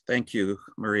 thank you,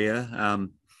 Maria.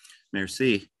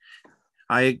 Merci.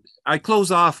 I close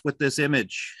off with this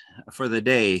image for the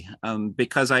day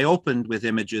because I opened with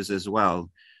images as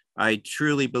well. I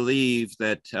truly believe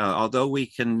that although we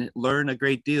can learn a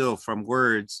great deal from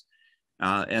words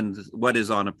and what is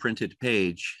on a printed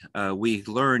page, we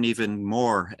learn even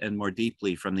more and more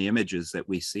deeply from the images that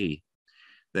we see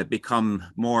that become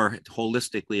more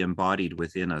holistically embodied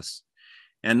within us.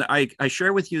 And I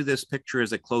share with you this picture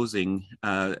as a closing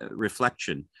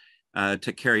reflection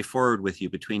to carry forward with you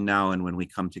between now and when we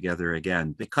come together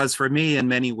again. Because for me, in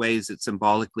many ways, it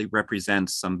symbolically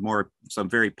represents some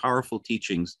very powerful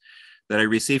teachings that I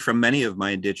received from many of my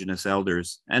Indigenous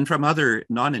elders and from other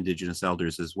non-Indigenous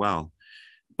elders as well.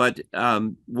 But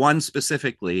one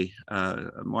specifically,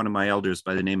 one of my elders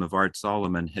by the name of Art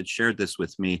Solomon had shared this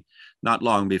with me not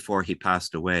long before he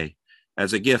passed away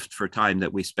as a gift for time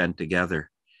that we spent together.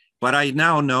 But I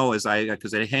now know,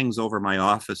 because it hangs over my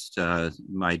office,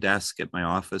 my desk at my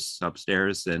office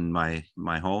upstairs in my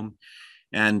home,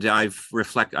 and I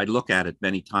look at it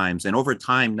many times, and over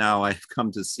time now I've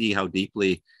come to see how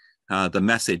deeply the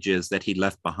message is that he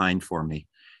left behind for me,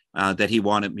 that he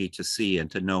wanted me to see and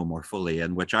to know more fully,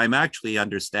 and which I'm actually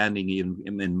understanding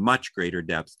in much greater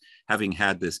depth, having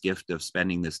had this gift of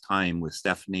spending this time with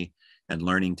Stephanie and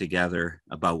learning together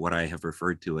about what I have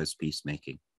referred to as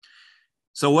peacemaking.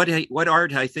 So what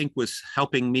Art, I think, was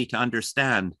helping me to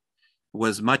understand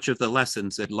was much of the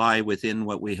lessons that lie within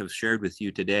what we have shared with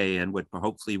you today and what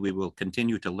hopefully we will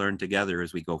continue to learn together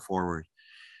as we go forward.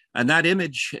 And that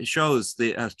image shows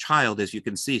the child, as you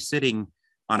can see, sitting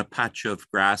on a patch of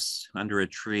grass under a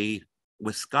tree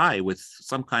with sky, with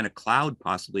some kind of cloud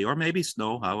possibly, or maybe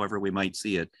snow, however we might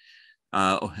see it.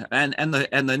 And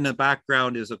then the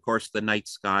background is, of course, the night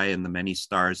sky and the many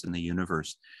stars in the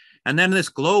universe. And then this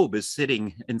globe is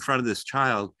sitting in front of this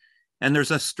child, and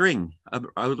there's a string, a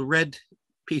red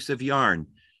piece of yarn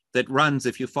that runs,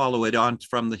 if you follow it on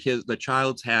from the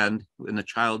child's hand, and the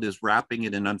child is wrapping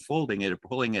it and unfolding it or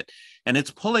pulling it, and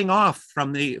it's pulling off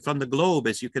from the globe,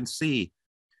 as you can see,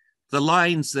 the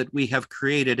lines that we have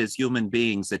created as human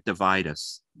beings that divide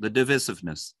us, the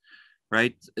divisiveness,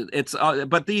 right?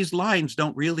 But these lines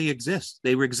don't really exist.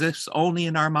 They exist only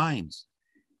in our minds.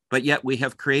 But yet we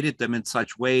have created them in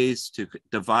such ways to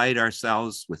divide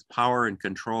ourselves with power and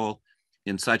control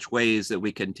in such ways that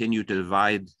we continue to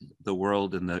divide the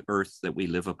world and the earth that we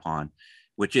live upon,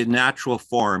 which in natural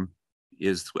form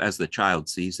is as the child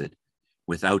sees it,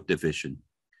 without division.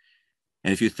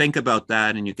 And if you think about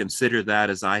that and you consider that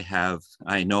as I have,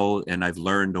 I know, and I've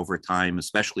learned over time,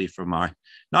 especially from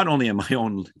not only in my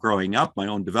own growing up, my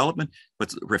own development,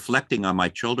 but reflecting on my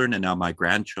children and now my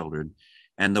grandchildren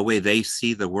and the way they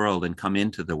see the world and come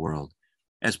into the world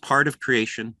as part of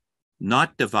creation,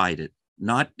 not divided,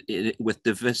 not with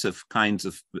divisive kinds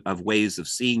of ways of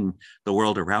seeing the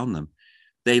world around them.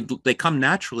 They come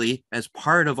naturally as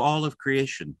part of all of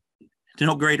creation,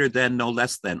 no greater than, no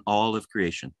less than all of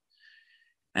creation.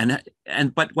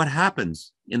 But what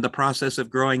happens in the process of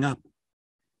growing up,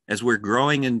 as we're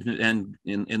growing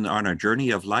on our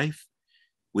journey of life,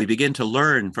 we begin to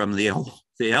learn from the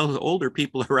older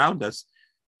people around us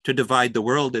to divide the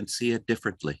world and see it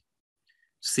differently,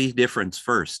 see difference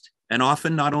first. And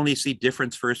often not only see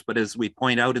difference first, but as we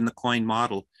point out in the coin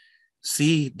model,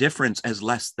 see difference as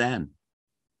less than,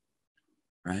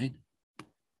 right?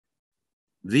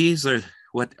 These are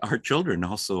what our children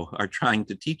also are trying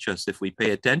to teach us if we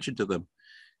pay attention to them,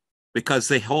 because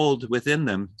they hold within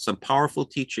them some powerful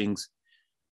teachings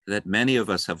that many of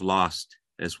us have lost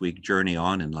as we journey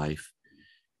on in life,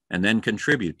 and then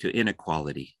contribute to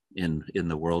inequality in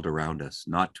the world around us,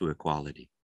 not to equality.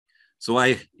 So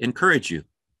I encourage you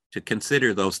to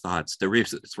consider those thoughts, to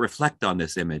reflect on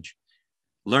this image,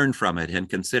 learn from it, and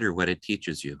consider what it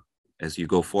teaches you as you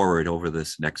go forward over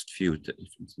this the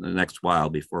next while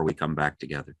before we come back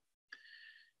together.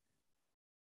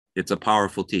 It's a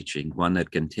powerful teaching, one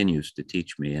that continues to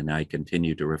teach me and I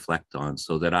continue to reflect on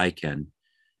so that I can,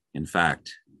 in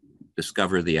fact,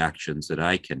 discover the actions that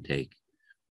I can take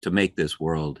to make this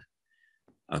world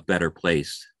a better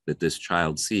place that this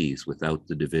child sees without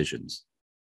the divisions.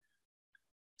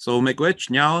 So miigwech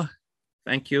nyao,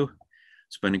 thank you.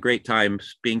 It's been a great time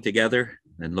being together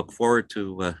and look forward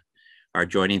to our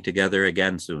joining together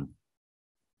again soon.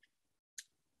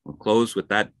 We'll close with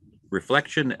that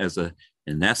reflection as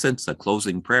in essence, a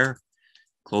closing prayer,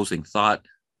 closing thought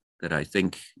that I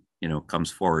think, comes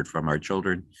forward from our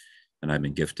children and I've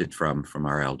been gifted from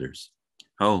our elders.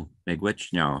 Oh,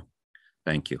 miigwech nyao,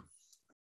 thank you.